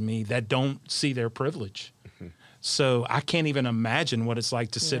as me that don't see their privilege. So I can't even imagine what it's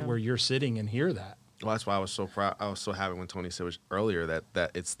like to sit where you're sitting and hear that. Well, that's why I was so proud. I was so happy when Tony said earlier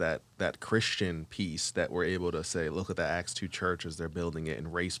that it's that Christian piece that we're able to say, look at the Acts 2 church as they're building it,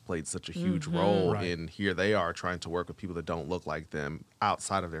 and race played such a huge role. Right. And here they are trying to work with people that don't look like them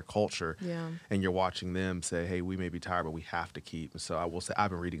outside of their culture. Yeah. And you're watching them say, hey, we may be tired, but we have to keep. And so I will say I've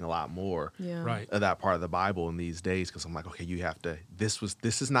been reading a lot more Yeah. Right. of that part of the Bible in these days because I'm like, okay, you have to. This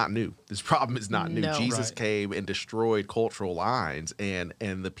is not new. This problem is not new. No. Jesus Right. came and destroyed cultural lines, and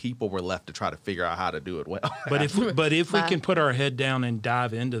the people were left to try to figure out how to do it well. But if we Bye. can put our head down and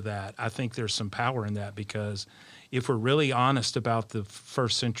dive into that, I think there's some power in that, because if we're really honest about the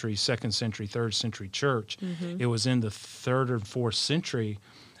first century, second century, third century church, it was in the third or fourth century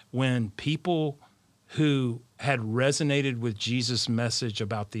when people who had resonated with Jesus' message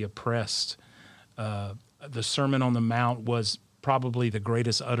about the oppressed, the Sermon on the Mount was probably the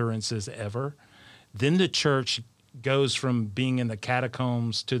greatest utterances ever. Then the church goes from being in the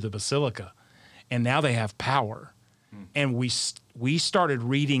catacombs to the basilica, and now they have power. And we started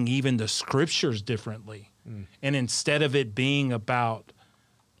reading even the scriptures differently. And instead of it being about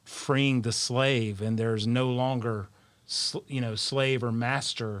freeing the slave and there's no longer, slave or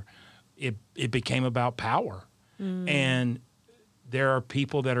master, it became about power. And there are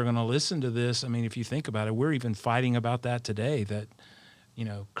people that are going to listen to this. I mean, if you think about it, we're even fighting about that today, that,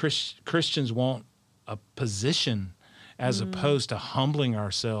 Christians want a position as opposed to humbling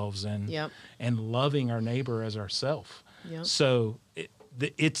ourselves and loving our neighbor as ourselves. Yep. So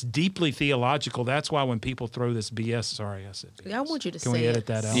it's deeply theological. That's why when people throw this BS, sorry, I said BS. I want you to Can say we edit it.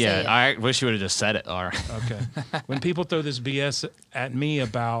 that out? Say Yeah, it. I wish you would have just said it, Laura. Okay. When people throw this BS at me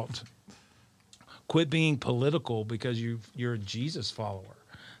about quit being political because you're a Jesus follower,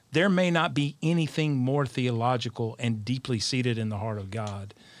 there may not be anything more theological and deeply seated in the heart of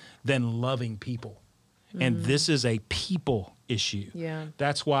God than loving people. And this is a people issue. Yeah.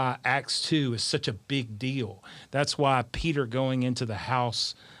 That's why Acts 2 is such a big deal. That's why Peter going into the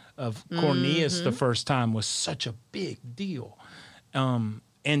house of Cornelius the first time was such a big deal. And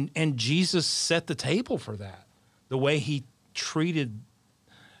Jesus set the table for that. The way he treated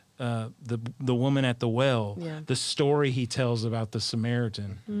the woman at the well, the story he tells about the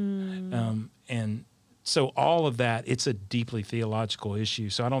Samaritan. And so all of that, it's a deeply theological issue.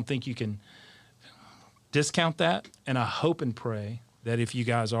 So I don't think you can discount that. And I hope and pray that if you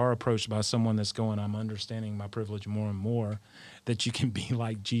guys are approached by someone that's going, I'm understanding my privilege more and more, that you can be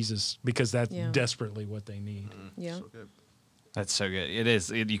like Jesus, because that's desperately what they need. Yeah. So good. That's so good. It is.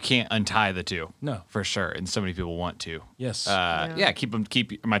 You can't untie the two. No. For sure. And so many people want to. Yes.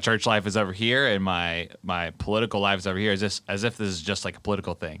 Keep my church life is over here and my political life is over here, as if this is just like a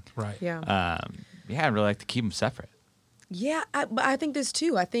political thing. Right. Yeah. I'd really like to keep them separate. Yeah, but I think this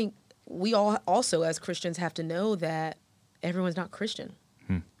too. I think we all also as Christians have to know that everyone's not Christian.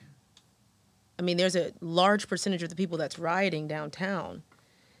 I mean, there's a large percentage of the people that's rioting downtown,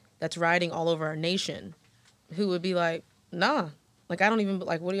 that's rioting all over our nation, who would be like, nah, like I don't even,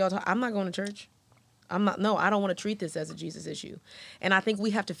 like, what are y'all talking? I'm not going to church. I don't want to treat this as a Jesus issue. And I think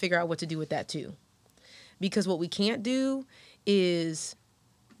we have to figure out what to do with that too. Because what we can't do is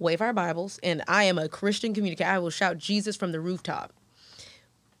wave our Bibles, and I am a Christian communicator. I will shout Jesus from the rooftop.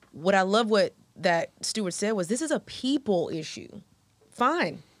 What I love what that Stuart said was, this is a people issue.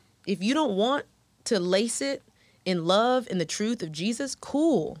 Fine. If you don't want to lace it in love and the truth of Jesus,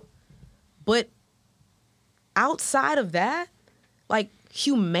 cool. But outside of that, like,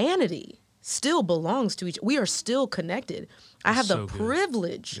 humanity still belongs to each. We are still connected. I have the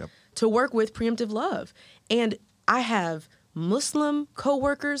privilege to work with Preemptive Love. And I have Muslim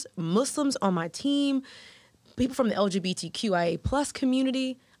coworkers, Muslims on my team, people from the LGBTQIA plus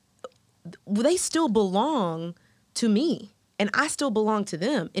community. They still belong to me, and I still belong to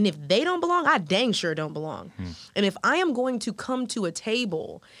them. And if they don't belong, I dang sure don't belong. And if I am going to come to a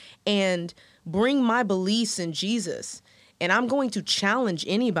table and bring my beliefs in Jesus, and I'm going to challenge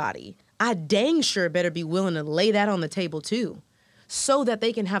anybody, I dang sure better be willing to lay that on the table too, so that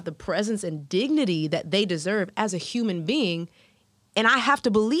they can have the presence and dignity that they deserve as a human being. And I have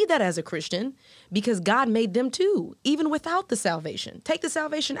to believe that as a Christian, because God made them too, even without the salvation. Take the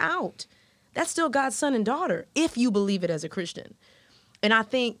salvation out. That's still God's son and daughter, if you believe it as a Christian. And I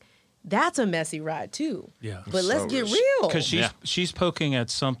think that's a messy ride too. Yeah. But let's get real. Because she's poking at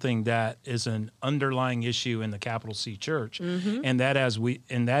something that is an underlying issue in the capital C Church, and that is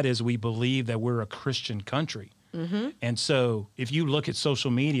we believe that we're a Christian country. And so if you look at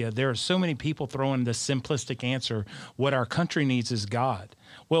social media, there are so many people throwing the simplistic answer, what our country needs is God.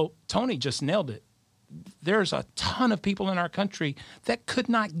 Well, Tony just nailed it. There's a ton of people in our country that could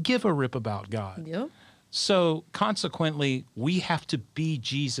not give a rip about God. Yep. So consequently, we have to be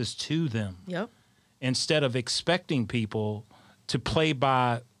Jesus to them. Yep. Instead of expecting people to play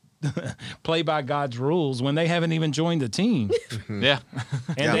by God's rules when they haven't even joined the team. Yeah.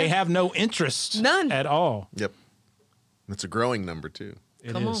 And they have no interest None at all. Yep. It's a growing number too.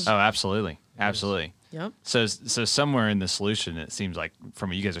 It Come is. Oh, absolutely. Absolutely. Yep. So somewhere in the solution, it seems like from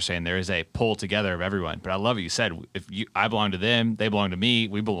what you guys are saying, there is a pull together of everyone. But I love what you said. I belong to them, they belong to me,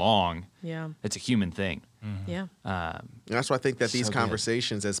 we belong. Yeah. It's a human thing. Yeah. And that's why I think that these So good.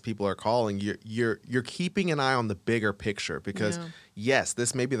 conversations, as people are calling, you're keeping an eye on the bigger picture, because yes,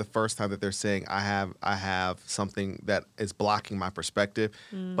 this may be the first time that they're saying I have something that is blocking my perspective,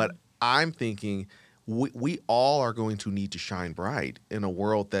 but I'm thinking, we all are going to need to shine bright in a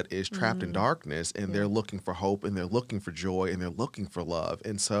world that is trapped in darkness, and they're looking for hope, and they're looking for joy, and they're looking for love.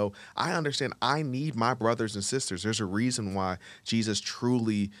 And so I understand I need my brothers and sisters. There's a reason why Jesus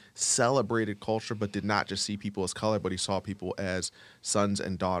truly celebrated culture, but did not just see people as color, but he saw people as sons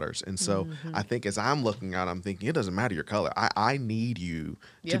and daughters. And so I think as I'm looking out, I'm thinking it doesn't matter your color. I need you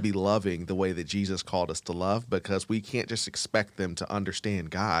to be loving the way that Jesus called us to love, because we can't just expect them to understand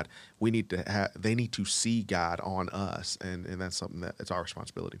God. We need to they need to see God on us, and that's something that it's our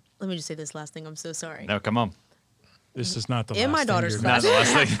responsibility. Let me just say this last thing. I'm so sorry. No, come on. This is not the last In my thing daughter's you're class, Not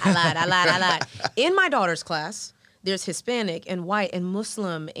the last thing. I lied. In my daughter's class, there's Hispanic and white and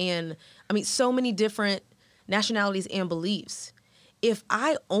Muslim and so many different nationalities and beliefs. If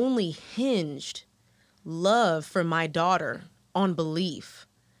I only hinged love for my daughter on belief,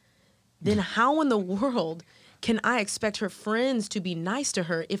 then how in the world can I expect her friends to be nice to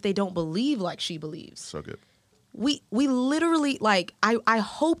her if they don't believe like she believes? So good. We literally, I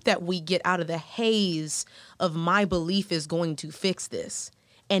hope that we get out of the haze of my belief is going to fix this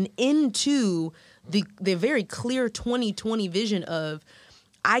and into the very clear 2020 vision of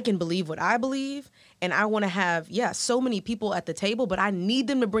I can believe what I believe, and I want to have, so many people at the table, but I need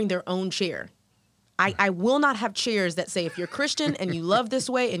them to bring their own chair. I will not have chairs that say, if you're Christian and you love this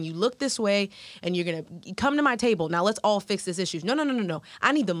way and you look this way and you're going to come to my table, now let's all fix this issue. No.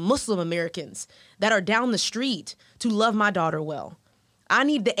 I need the Muslim Americans that are down the street to love my daughter well. I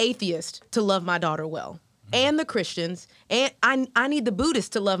need the atheist to love my daughter well, and the Christians, and I need the Buddhists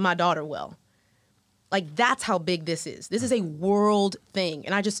to love my daughter well. Like, that's how big this is. This is a world thing.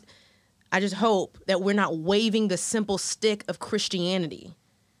 And I just hope that we're not waving the simple stick of Christianity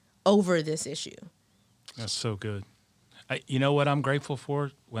over this issue. That's so good. You know what I'm grateful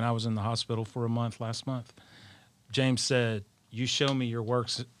for? When I was in the hospital for a month last month, James said, you show me your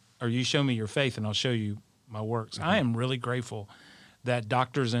works, or you show me your faith and I'll show you my works. I am really grateful that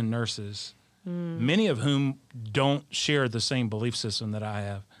doctors and nurses, many of whom don't share the same belief system that I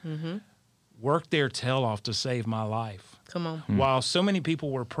have, worked their tail off to save my life. Come on. While so many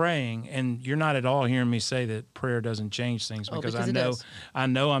people were praying, and you're not at all hearing me say that prayer doesn't change things, because I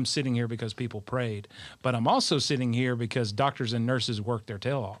know I'm sitting here because people prayed, but I'm also sitting here because doctors and nurses worked their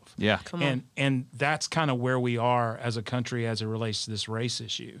tail off. Yeah. Come on. And that's kind of where we are as a country as it relates to this race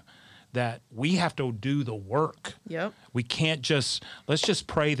issue, that we have to do the work. Yep. We can't let's just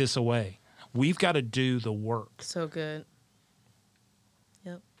pray this away. We've got to do the work. So good.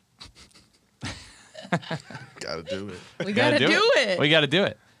 Yep. Gotta do it. We gotta do it. We got to do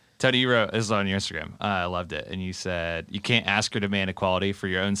it. Tony, you wrote this on your Instagram. I loved it. And you said, you can't ask or demand equality for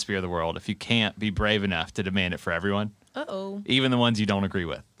your own sphere of the world if you can't be brave enough to demand it for everyone, Uh-oh. even the ones you don't agree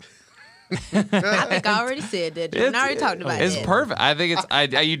with. I think I already said that. I already talked about it. It's perfect. I think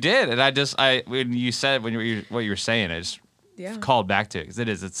it's, you did. And when you said what you were saying, I just called back to it,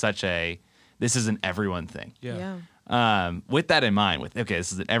 because it's such this is an everyone thing. Yeah. With that in mind,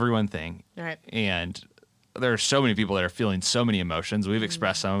 this is an everyone thing. All right. And there are so many people that are feeling so many emotions. We've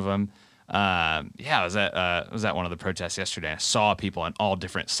expressed some of them. I was at one of the protests yesterday. I saw people on all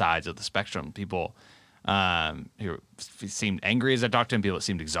different sides of the spectrum. People who seemed angry as I talked to them, people that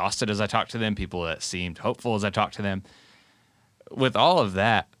seemed exhausted as I talked to them, people that seemed hopeful as I talked to them. With all of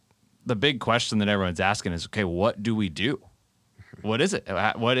that, the big question that everyone's asking is, okay, what do we do? What is it?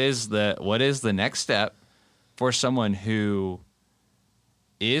 What is the next step for someone who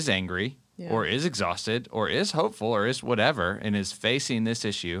is angry or is exhausted or is hopeful or is whatever and is facing this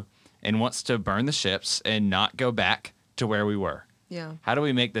issue and wants to burn the ships and not go back to where we were? Yeah. How do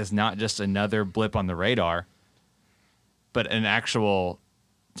we make this not just another blip on the radar, but an actual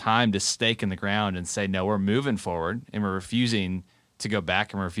time to stake in the ground and say, no, we're moving forward, and we're refusing to go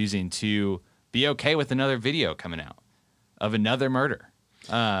back, and we're refusing to be okay with another video coming out of another murder?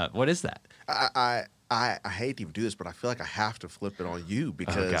 What is that? I hate to even do this, but I feel like I have to flip it on you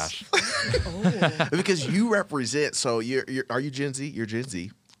because gosh. because you represent. So are you Gen Z? You're Gen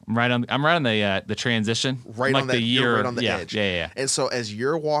Z. I'm right on the transition. Right like on that. the year. You're right on the edge. Yeah. And so as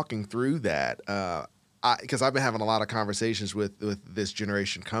you're walking through that, because I've been having a lot of conversations with this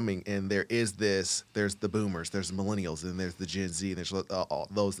generation coming, and there's the boomers, there's the millennials, and there's the Gen Z, and there's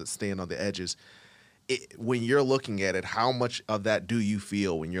those that stand on the edges. When you're looking at it, how much of that do you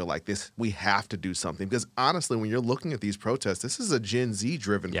feel when you're like, this, we have to do something? Because honestly, when you're looking at these protests, this is a Gen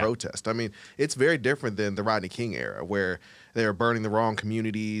Z-driven protest. I mean, it's very different than the Rodney King era, where they're burning the wrong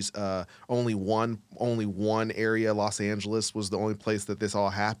communities. Only one area, Los Angeles, was the only place that this all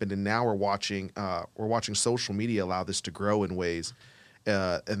happened. And now we're watching social media allow this to grow in ways,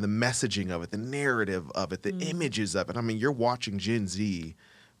 and the messaging of it, the narrative of it, the images of it. I mean, you're watching Gen Z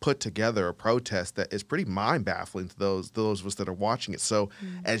put together a protest that is pretty mind-baffling to those of us that are watching it. So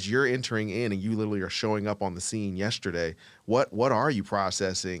as you're entering in and you literally are showing up on the scene yesterday, what are you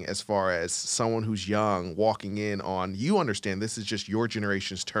processing as far as someone who's young walking in on, you understand this is just your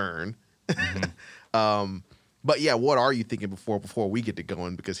generation's turn. But yeah, what are you thinking before we get to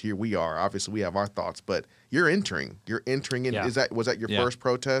going? Because here we are. Obviously, we have our thoughts, but you're entering in. Yeah. Was that your first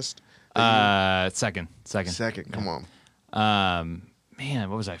protest? Second. Come on.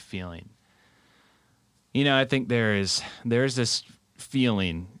 Man, what was I feeling? I think there's this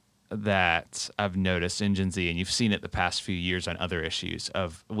feeling that I've noticed in Gen Z, and you've seen it the past few years on other issues,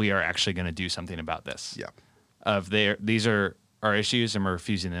 of we are actually going to do something about this. Yeah. These are our issues, and we're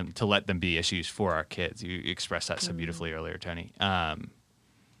refusing them to let them be issues for our kids. You expressed that so beautifully earlier, Tony.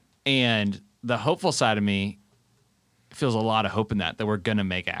 And the hopeful side of me feels a lot of hope in that we're going to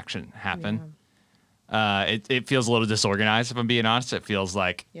make action happen. It feels a little disorganized, if I'm being honest. It feels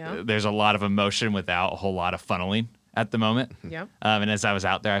like there's a lot of emotion without a whole lot of funneling at the moment. Yeah. And as I was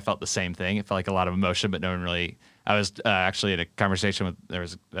out there, I felt the same thing. It felt like a lot of emotion, but no one really. I was actually in a conversation there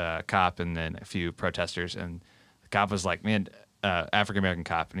was a cop and then a few protesters, and the cop was like, man, African American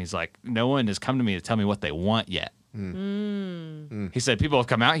cop, and he's like, no one has come to me to tell me what they want yet. He said people have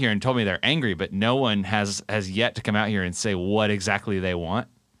come out here and told me they're angry, but no one has yet to come out here and say what exactly they want.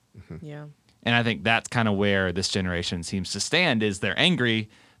 Yeah. And I think that's kind of where this generation seems to stand, is they're angry.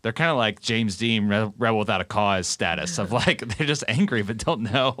 They're kind of like James Dean, Rebel Without a Cause status of like, they're just angry but don't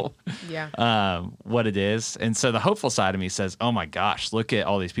know what it is. And so the hopeful side of me says, oh my gosh, look at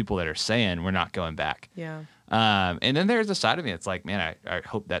all these people that are saying we're not going back. Yeah. And then there's a side of me that's like, man, I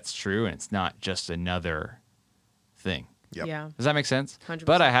hope that's true and it's not just another thing. Yep. Yeah. Does that make sense? 100%.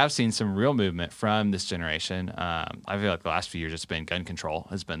 But I have seen some real movement from this generation. I feel like the last few years it's been gun control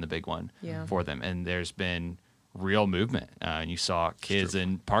has been the big one for them. And there's been real movement. And you saw kids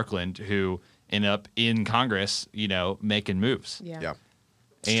in Parkland who end up in Congress, making moves. Yeah.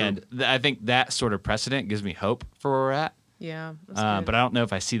 And I think that sort of precedent gives me hope for where we're at. Yeah. But I don't know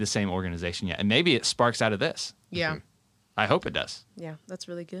if I see the same organization yet. And maybe it sparks out of this. Yeah. I hope it does. Yeah. That's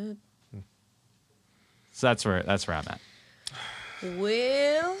really good. So that's where I'm at.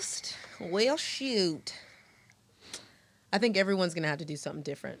 Well, shoot. I think everyone's going to have to do something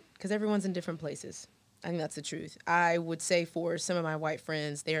different because everyone's in different places. I think that's the truth. I would say for some of my white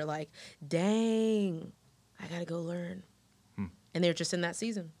friends, they're like, dang, I got to go learn. And they're just in that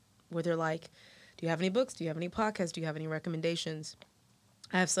season where they're like, do you have any books? Do you have any podcasts? Do you have any recommendations?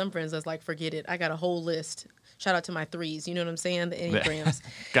 I have some friends that's like, forget it. I got a whole list. Shout out to my threes. You know what I'm saying? The Enneagrams.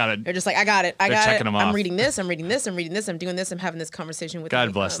 Got it. They're just like, I got it. They're checking them off. I'm reading this. I'm reading this. I'm reading this. I'm doing this. I'm having this conversation with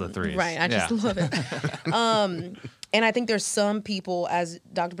God bless the threes. Right. I just love it. And I think there's some people, as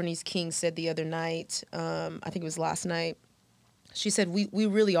Dr. Bernice King said the other night, I think it was last night, she said, we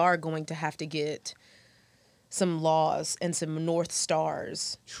really are going to have to get some laws and some North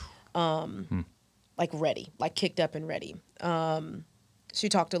Stars like ready, like kicked up and ready. She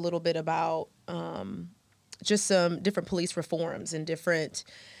talked a little bit about just some different police reforms and different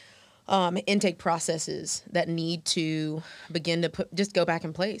intake processes that need to begin to just go back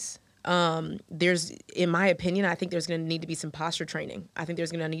in place. There's, in my opinion, I think there's going to need to be some posture training. I think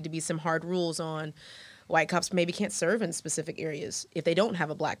there's going to need to be some hard rules on white cops maybe can't serve in specific areas if they don't have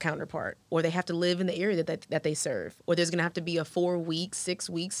a black counterpart, or they have to live in the area that they serve, or there's going to have to be a 4-week,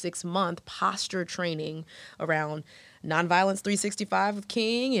 6-week, 6-month posture training around nonviolence 365 with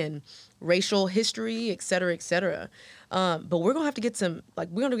King and racial history, et cetera, et cetera. But we're going to have to get some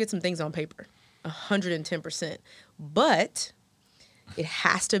things on paper, 110%. But it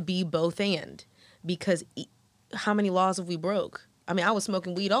has to be both and, because how many laws have we broke? I mean, I was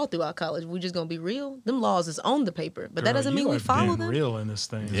smoking weed all throughout college. We're just going to be real. Them laws is on the paper, but that doesn't mean we follow them. Real in this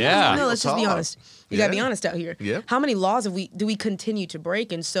thing. Yeah. No, let's just be honest. You got to be honest out here. Yeah. How many laws do we continue to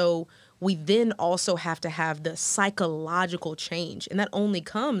break? And so we then also have to have the psychological change. And that only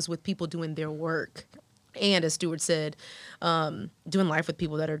comes with people doing their work. And as Stuart said, doing life with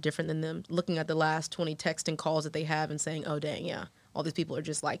people that are different than them, looking at the last 20 texting calls that they have and saying, oh, dang, yeah, all these people are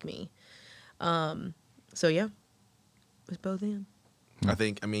just like me. So, yeah, it's both in.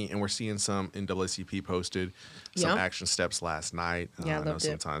 And we're seeing some NAACP posted some action steps last night. Yeah, I know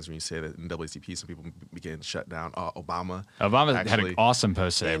sometimes when you say that NAACP, some people begin to shut down. Obama had an awesome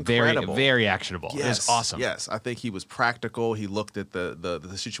post today. Very, very actionable. Yes, it was awesome. Yes, I think he was practical. He looked at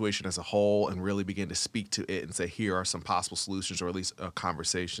the situation as a whole and really began to speak to it and say, here are some possible solutions, or at least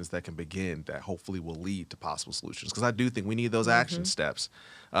conversations that can begin that hopefully will lead to possible solutions. Because I do think we need those action steps.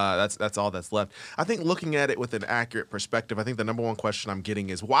 That's all that's left. I think looking at it with an accurate perspective, I think the number one question I'm getting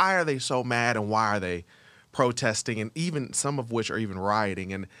is, why are they so mad and why are they protesting, and even some of which are even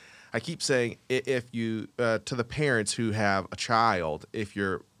rioting. And I keep saying, if you, to the parents who have a child, if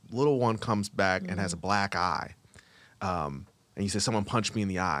your little one comes back and has a black eye, and you say, someone punched me in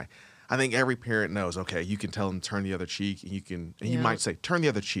the eye, I think every parent knows, okay, you can tell them to turn the other cheek, and you might say, turn the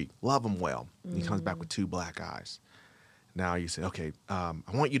other cheek, love them well. And he comes back with 2 black eyes. Now you say, okay, I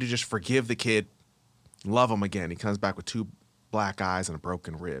want you to just forgive the kid, love him again. He comes back with 2 black eyes and a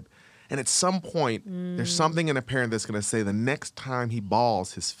broken rib. And at some point, there's something in a parent that's going to say the next time he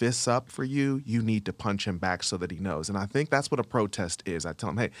balls his fists up for you, you need to punch him back so that he knows. And I think that's what a protest is. I tell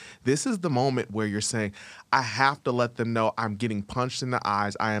him, hey, this is the moment where you're saying, I have to let them know I'm getting punched in the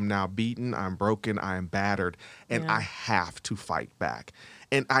eyes. I am now beaten. I'm broken. I am battered. And I have to fight back.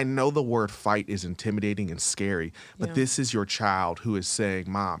 And I know the word fight is intimidating and scary, but this is your child who is saying,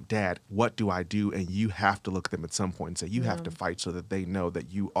 Mom, Dad, what do I do? And you have to look at them at some point and say, you have to fight so that they know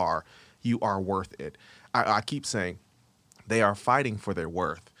that you are worth it. I keep saying they are fighting for their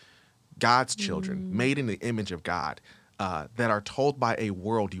worth. God's children, made in the image of God, that are told by a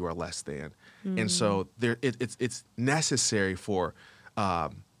world you are less than. And so it's necessary for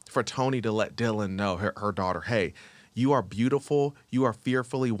Toni to let Dylan know, her daughter, hey, you are beautiful. You are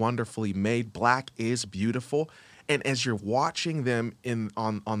fearfully, wonderfully made. Black is beautiful. And as you're watching them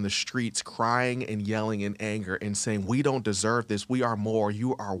on the streets crying and yelling in anger and saying, we don't deserve this, we are more,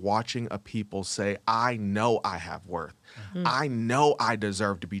 you are watching a people say, I know I have worth. I know I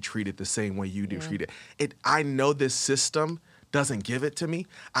deserve to be treated the same way you do treated. I know this system doesn't give it to me.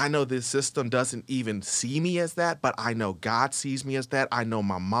 I know this system doesn't even see me as that, but I know God sees me as that. I know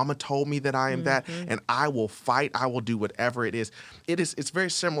my mama told me that I am that, and I will fight. I will do whatever it is. It's very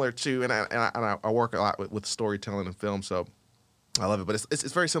similar to, and I work a lot with storytelling and film, so I love it. But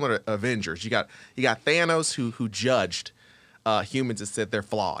it's very similar to Avengers. You got Thanos who judged humans and said they're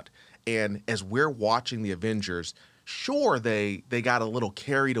flawed, and as we're watching the Avengers, sure, they got a little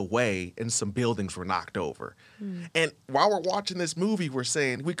carried away and some buildings were knocked over. And while we're watching this movie,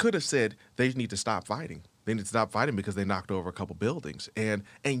 we could have said they need to stop fighting. They need to stop fighting because they knocked over a couple buildings. And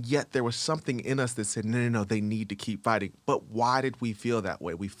yet there was something in us that said, no, they need to keep fighting. But why did we feel that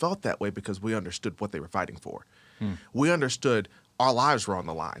way? We felt that way because we understood what they were fighting for. We understood our lives were on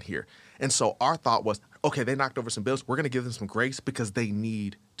the line here. And so our thought was, okay, they knocked over some buildings. We're going to give them some grace because they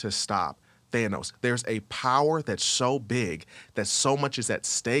need to stop Thanos. There's a power that's so big that so much is at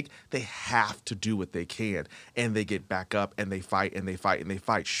stake. They have to do what they can, and they get back up and they fight and they fight and they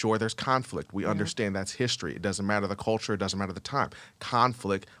fight. Sure, there's conflict. We understand that's history. It doesn't matter the culture. It doesn't matter the time.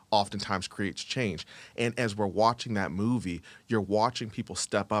 Conflict oftentimes creates change. And as we're watching that movie, you're watching people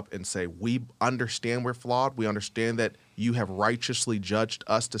step up and say, we understand we're flawed. We understand that you have righteously judged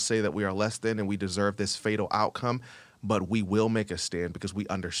us to say that we are less than and we deserve this fatal outcome. But we will make a stand because we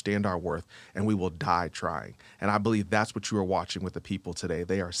understand our worth and we will die trying. And I believe that's what you are watching with the people today.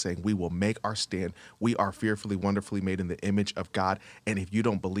 They are saying we will make our stand. We are fearfully, wonderfully made in the image of God. And if you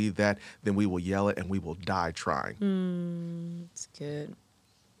don't believe that, then we will yell it and we will die trying. It's good.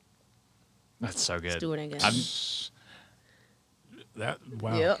 That's so good. Let's do it again.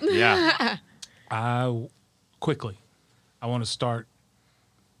 Wow. Yep. Yeah. I want to start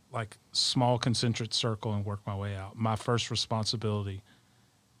like small concentric circle and work my way out. My first responsibility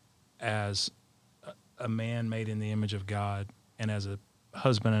as a man made in the image of God and as a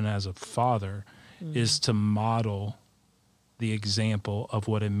husband and as a father is to model the example of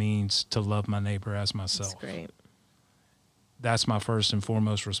what it means to love my neighbor as myself. That's great. That's my first and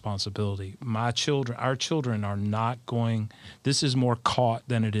foremost responsibility. Our children are not going, this is more caught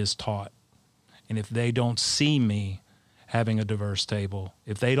than it is taught. And if they don't see me having a diverse table,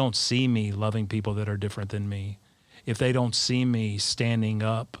 if they don't see me loving people that are different than me, if they don't see me standing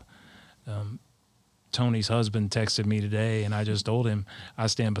up, Tony's husband texted me today and I just told him, I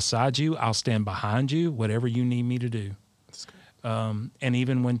stand beside you, I'll stand behind you, whatever you need me to do. And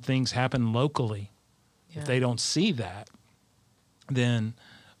even when things happen locally, if they don't see that, then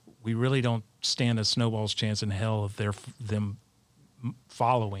we really don't stand a snowball's chance in hell of them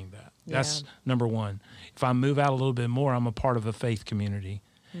following that. That's number one. If I move out a little bit more, I'm a part of a faith community.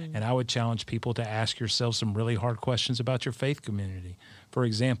 And I would challenge people to ask yourself some really hard questions about your faith community. For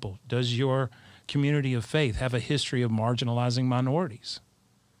example, does your community of faith have a history of marginalizing minorities?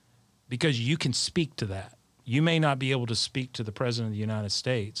 Because you can speak to that. You may not be able to speak to the President of the United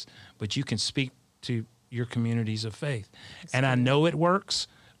States, but you can speak to your communities of faith. And I know it works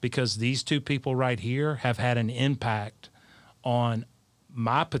because these two people right here have had an impact on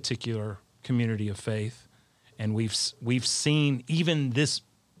my particular community of faith, and we've seen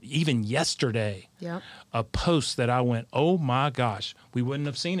even yesterday a post that I went, oh my gosh, we wouldn't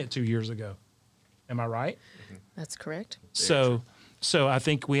have seen it 2 years ago, Am I right? That's correct. So I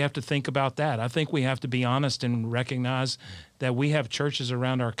think we have to think about that. I think we have to be honest and recognize that we have churches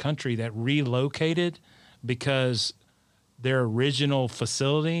around our country that relocated because their original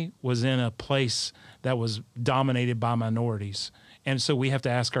facility was in a place that was dominated by minorities. And so we have to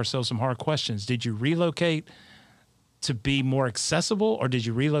ask ourselves some hard questions. Did you relocate to be more accessible, or did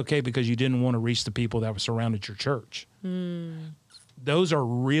you relocate because you didn't want to reach the people that were surrounded your church? Those are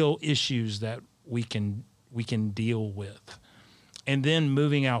real issues that we can deal with. And then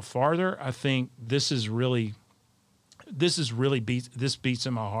moving out farther, I think this beats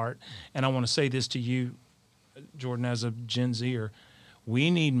in my heart. And I want to say this to you, Jordan, as a Gen Zer.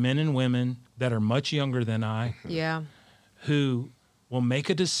 We need men and women that are much younger than I, Yeah. who will make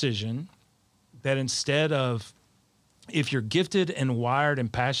a decision that instead of, if you're gifted and wired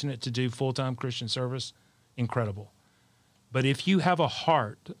and passionate to do full-time Christian service, incredible. But if you have a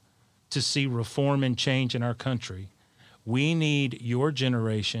heart to see reform and change in our country, we need your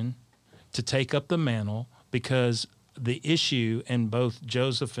generation to take up the mantle, because the issue, and both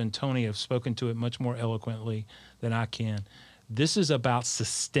Joseph and Tony have spoken to it much more eloquently than I can. This is about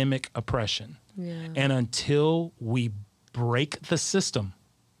systemic oppression. Yeah. And until we break the system,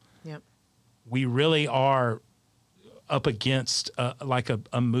 Yep. we really are up against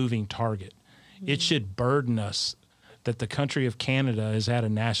a moving target. It should burden us that the country of Canada has had a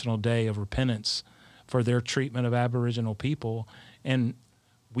national day of repentance for their treatment of Aboriginal people, and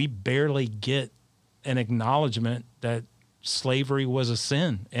we barely get an acknowledgement that slavery was a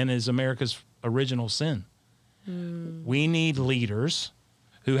sin and is America's original sin. We need leaders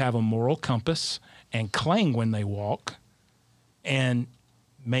who have a moral compass and clang when they walk and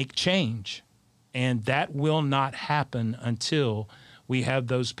make change. And that will not happen until we have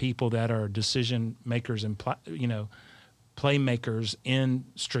those people that are decision makers and playmakers in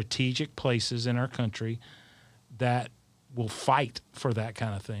strategic places in our country that will fight for that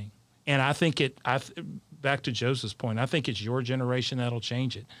kind of thing. And I think back to Joseph's point, I think it's your generation that'll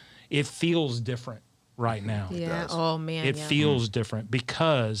change it. It feels different right now. Yeah. Oh man. It yeah. feels different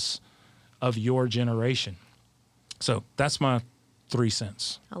because of your generation. So that's my 3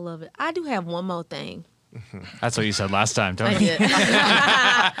 cents. I love it. I do have one more thing. That's what you said last time, I Tony. did.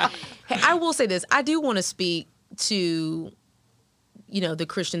 Hey, I will say this. I do want to speak to, the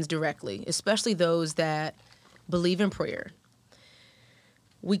Christians directly, especially those that believe in prayer.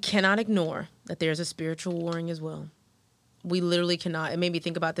 We cannot ignore that there's a spiritual warring as well. We literally cannot. It made me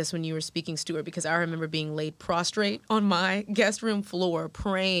think about this when you were speaking, Stuart, because I remember being laid prostrate on my guest room floor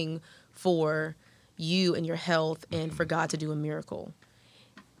praying for you and your health and for God to do a miracle.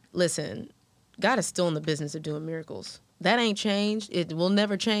 Listen, God is still in the business of doing miracles. That ain't changed. It will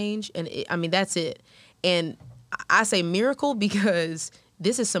never change. And that's it. And I say miracle because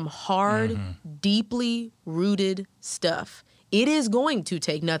this is some hard, deeply rooted stuff. It is going to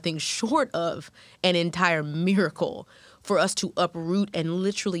take nothing short of an entire miracle for us to uproot and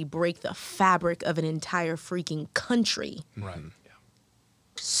literally break the fabric of an entire freaking country. Right.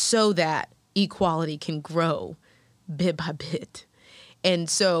 So that equality can grow bit by bit. And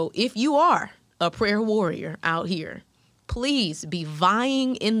so if you are a prayer warrior out here, please be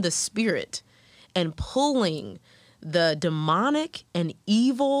vying in the spirit and pulling the demonic and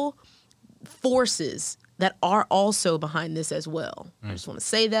evil forces that are also behind this as well. I just want to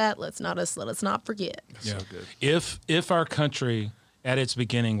say that. Let us not forget. Yeah. If our country at its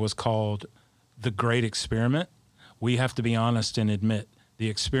beginning was called the Great Experiment, we have to be honest and admit the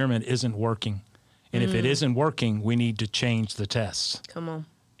experiment isn't working. And if it isn't working, we need to change the tests. Come on.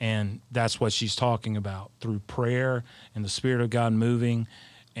 And that's what she's talking about through prayer and the Spirit of God moving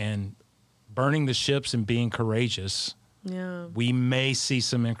and burning the ships and being courageous. Yeah. We may see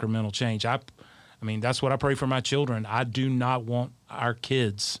some incremental change. I mean, that's what I pray for my children. I do not want our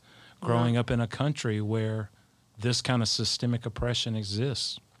kids growing up in a country where this kind of systemic oppression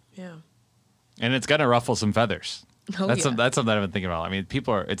exists. Yeah. And it's going to ruffle some feathers. Oh, That's yeah. something I've been thinking about. I mean,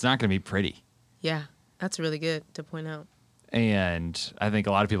 it's not going to be pretty. Yeah. That's really good to point out. And I think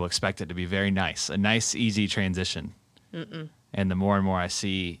a lot of people expect it to be very nice, a nice, easy transition. And the more and more I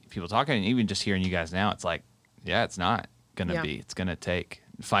see people talking, and even just hearing you guys now, it's like, yeah, it's not going to be. It's going to take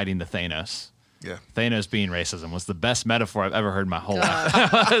fighting the Thanos. Yeah. Thanos being racism was the best metaphor I've ever heard in my whole life.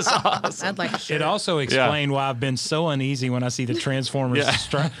 It was awesome. I'd like to share. It also explained why I've been so uneasy when I see the Transformers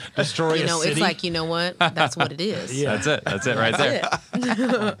destroy a city. It's like, you know what? That's what it is. Yeah. That's it right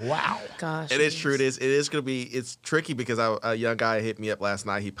there. Wow. Gosh. It is true. It is going to be. It's tricky because a young guy hit me up last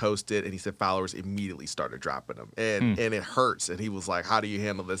night. He posted and he said followers immediately started dropping them, and it hurts. And he was like, "How do you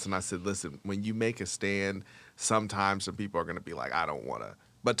handle this?" And I said, "Listen, when you make a stand, sometimes some people are going to be like, I don't want to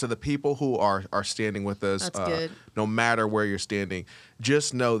But to the people who are standing with us, That's good. no matter where you're standing,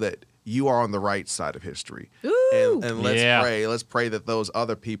 just know that you are on the right side of history. Ooh. And let's Yeah. pray. Let's pray that those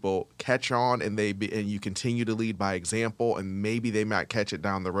other people catch on and and you continue to lead by example, and maybe they might catch it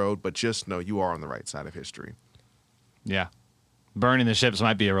down the road. But just know you are on the right side of history. Yeah. Burning the ships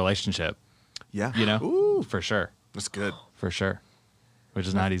might be a relationship, Yeah. you know? Ooh, For sure. that's good. For sure. Which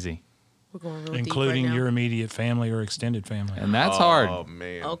is not easy. We're going real including deep right your now. immediate family or extended family. And that's Oh hard.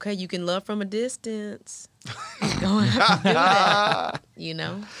 man. Okay, you can love from a distance. You don't have to do that. You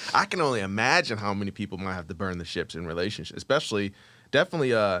know? I can only imagine how many people might have to burn the ships in relationships, especially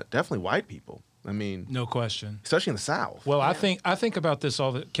definitely white people. I mean, No question. especially in the South. Well, I think about this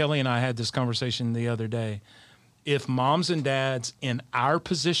all. Kelly and I had this conversation the other day. If moms and dads in our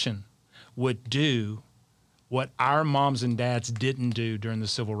position would do what our moms and dads didn't do during the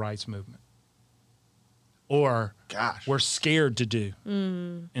civil rights movement, or Gosh. were scared to do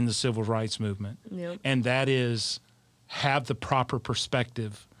in the civil rights movement, Yep. and that is have the proper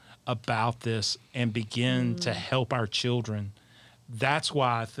perspective about this and begin to help our children. That's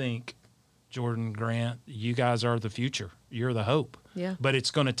why I think, Jordan, Grant, you guys are the future. You're the hope. Yeah. But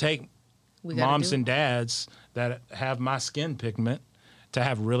it's going to take We gotta moms do it. and dads that have my skin pigment to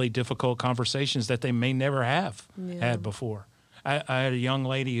have really difficult conversations that they may never have had before. I had a young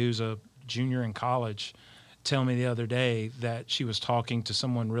lady who's a junior in college tell me the other day that she was talking to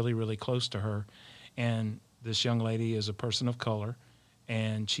someone really, really close to her, and this young lady is a person of color,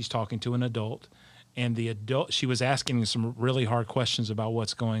 and she's talking to an adult, and the adult, she was asking him some really hard questions about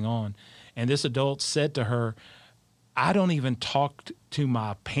what's going on, and this adult said to her, I don't even talk to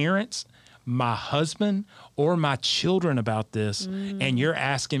my parents, my husband, or my children about this, and you're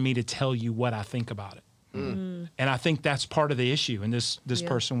asking me to tell you what I think about it. And I think that's part of the issue. And this Yeah.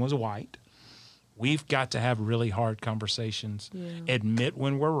 person was white. We've got to have really hard conversations, Yeah. admit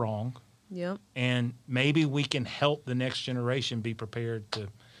when we're wrong, Yep. and maybe we can help the next generation be prepared to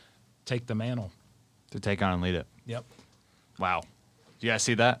take the mantle. To take on and lead it. Yep. Wow. You guys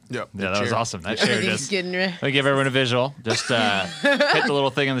see that? Yep. Yeah, The that was chair. awesome. That chair Everything's just. getting ready. Let me give everyone a visual. Just hit the little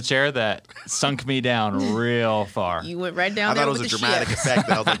thing in the chair that sunk me down real far. You went right down I there thought it was with a the dramatic ship. effect.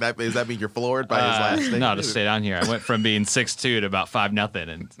 And I was like, does that mean you're floored by his last statement? No, just stay down here. I went from being 6'2" to about 5-0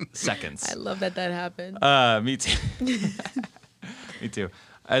 in seconds. I love that happened. Me too. Me too.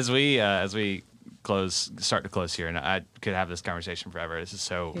 As we start to close here, and I could have this conversation forever. This is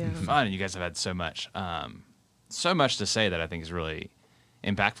so Yeah. fun, and you guys have had so much to say that I think is really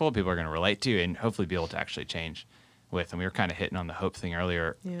impactful. People are going to relate to, and hopefully be able to actually change with. And we were kind of hitting on the hope thing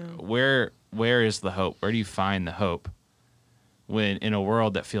earlier. Yeah. Where is the hope? Where do you find the hope when in a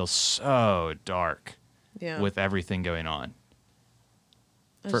world that feels so dark Yeah. with everything going on?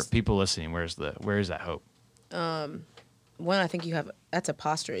 For just- people listening, where is that hope? One, I think that's a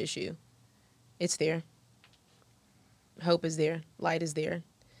posture issue. It's there. Hope is there. Light is there.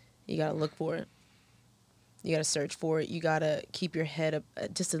 You got to look for it. You got to search for it. You got to keep your head up,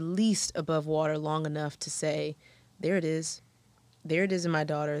 just at least above water long enough to say, there it is. There it is in my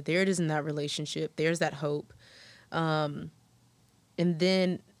daughter. There it is in that relationship. There's that hope. And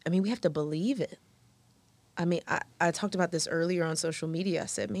then, we have to believe it. I talked about this earlier on social media. I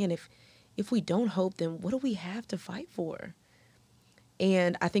said, man, if we don't hope, then what do we have to fight for?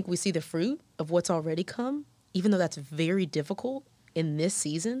 And I think we see the fruit of what's already come, even though that's very difficult in this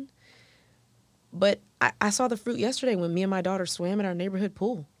season. But I saw the fruit yesterday when me and my daughter swam in our neighborhood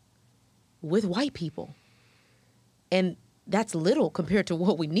pool with white people. And that's little compared to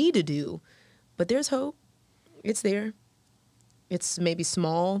what we need to do. But there's hope. It's there. It's maybe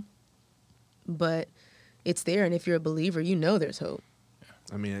small, but it's there. And if you're a believer, you know there's hope.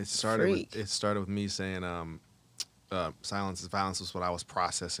 It started with me saying silence is violence was what I was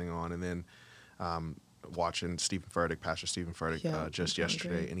processing on, and then watching Pastor Stephen Furtick just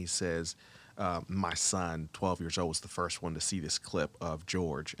yesterday, and he says my son, 12 years old, was the first one to see this clip of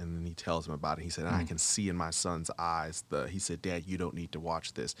George, and then he tells him about it. He said, I can see in my son's eyes he said, Dad, you don't need to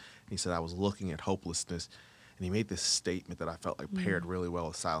watch this. And he said, I was looking at hopelessness, and he made this statement that I felt like paired really well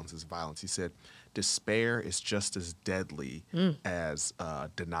with silence is violence. He said, despair is just as deadly as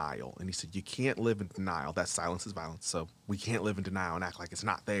denial. And he said, you can't live in denial. That silence is violence. So we can't live in denial and act like it's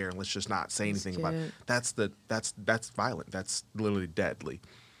not there and let's just not say anything about it. That's violent. That's literally deadly.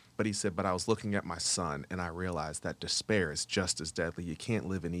 But he said, but I was looking at my son and I realized that despair is just as deadly. You can't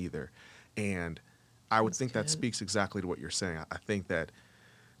live in either. And I would think that speaks exactly to what you're saying. I think that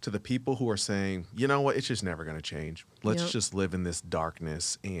to the people who are saying, you know what, it's just never going to change. Let's just live in this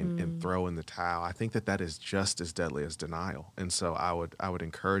darkness and throw in the towel. I think that is just as deadly as denial. And so I would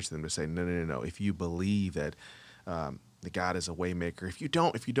encourage them to say, no. If you believe that that God is a way maker. If you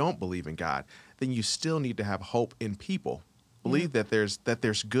don't believe in God, then you still need to have hope in people. Believe that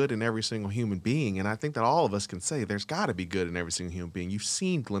there's good in every single human being, and I think that all of us can say there's got to be good in every single human being. You've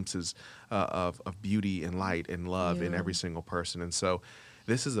seen glimpses of beauty and light and love in every single person, and so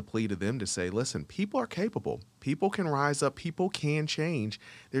this is a plea to them to say, listen, people are capable. People can rise up. People can change.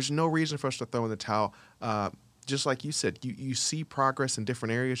 There's no reason for us to throw in the towel. Just like you said, you see progress in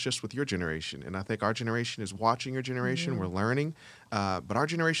different areas just with your generation. And I think our generation is watching your generation. We're learning. But our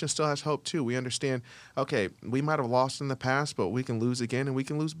generation still has hope, too. We understand, okay, we might have lost in the past, but we can lose again and we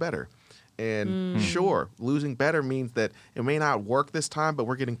can lose better. And sure, losing better means that it may not work this time, but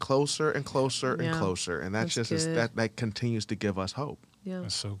we're getting closer and closer and closer. And that's that continues to give us hope. Yeah.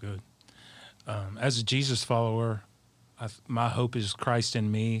 That's so good. As a Jesus follower, my hope is Christ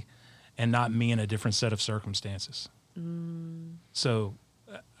in me and not me in a different set of circumstances. So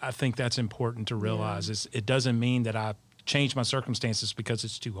I think that's important to realize. It doesn't mean that I change my circumstances because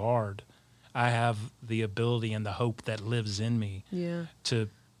it's too hard. I have the ability and the hope that lives in me to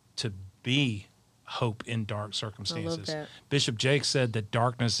be hope in dark circumstances. I love that. Bishop Jake said that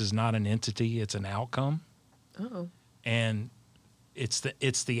darkness is not an entity, it's an outcome. Uh-oh. And it's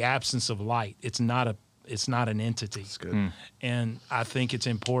the absence of light. It's not an entity. That's good. And I think it's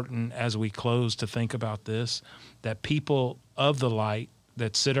important as we close to think about this, that people of the light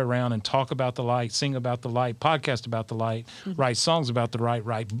that sit around and talk about the light, sing about the light, podcast about the light, write songs about the light,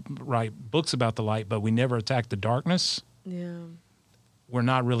 write books about the light, but we never attack the darkness. Yeah. We're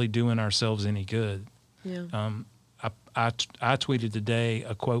not really doing ourselves any good. Yeah. I tweeted today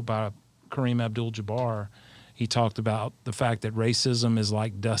a quote by Kareem Abdul-Jabbar. He talked about the fact that racism is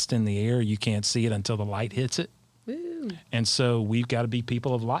like dust in the air. You can't see it until the light hits it. Woo. And so we've got to be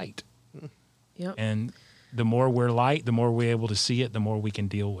people of light. Yep. And the more we're light, the more we're able to see it, the more we can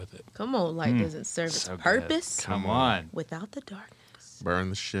deal with it. Come on, light doesn't serve its So good. purpose Come on. without the darkness. Burn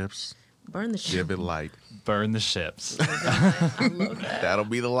the ships. Burn the ship. Give it light. Burn the ships. I love that. That'll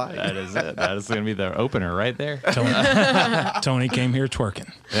be the light. That is it. That is going to be the opener right there. Tony came here twerking.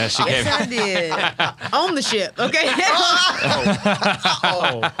 Yeah, she came. Yes, I did. On the ship, okay?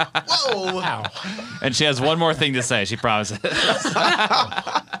 Whoa. Wow. And she has one more thing to say. She promises.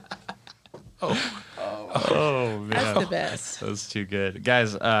 Oh, man. That's the best. That's too good.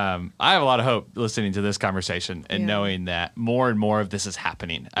 Guys, I have a lot of hope listening to this conversation and knowing that more and more of this is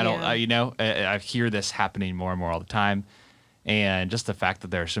happening. I hear this happening more and more all the time. And just the fact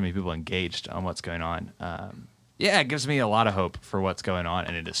that there are so many people engaged on what's going on, it gives me a lot of hope for what's going on.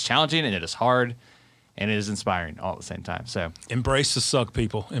 And it is challenging and it is hard and it is inspiring all at the same time. So Embrace the suck,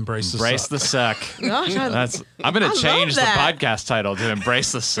 people. Embrace the suck. Gosh, I'm going I to change the love that. podcast title to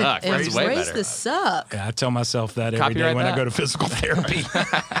Embrace the Suck. That's way Embrace better. the suck. Yeah, I tell myself that every Copyright day when that. I go to physical therapy.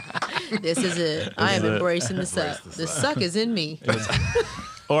 This is it. I am is it. embracing the suck. The suck is in me.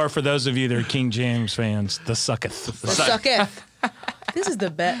 Or for those of you that are King James fans, the sucketh. The sucketh. This is the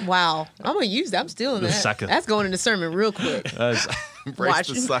best. Wow. I'm going to use that. I'm stealing The that. sucketh. That's going in the sermon real quick. Embrace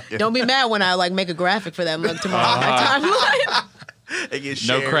the sucker. Don't be mad when I make a graphic for that mug tomorrow on my timeline. It gets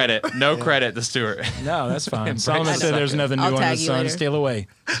No shared. credit. No credit to Stuart. No, that's fine. Embrace Solomon the said there's sucker. nothing new I'll under the tag you sun. later. Steal away.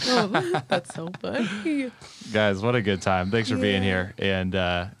 Oh, that's so funny. Guys, what a good time. Thanks for being here. And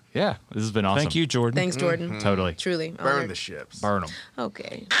this has been awesome. Thank you, Jordan. Thanks, Jordan. Totally. Truly. Burn honored. the ships. Burn them.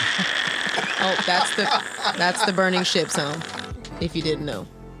 Okay. Oh, that's the burning ship song. If you didn't know.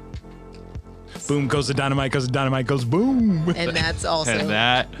 Boom goes the dynamite, goes the dynamite, goes boom. And that's also And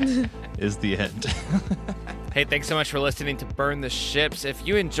that is the end. Hey, thanks so much for listening to Burn the Ships. If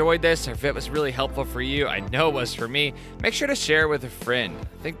you enjoyed this or if it was really helpful for you, I know it was for me, make sure to share it with a friend.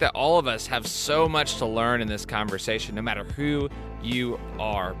 I think that all of us have so much to learn in this conversation, no matter who you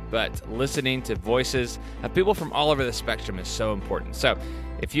are. But listening to voices of people from all over the spectrum is so important. So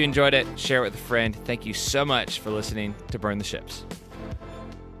if you enjoyed it, share it with a friend. Thank you so much for listening to Burn the Ships.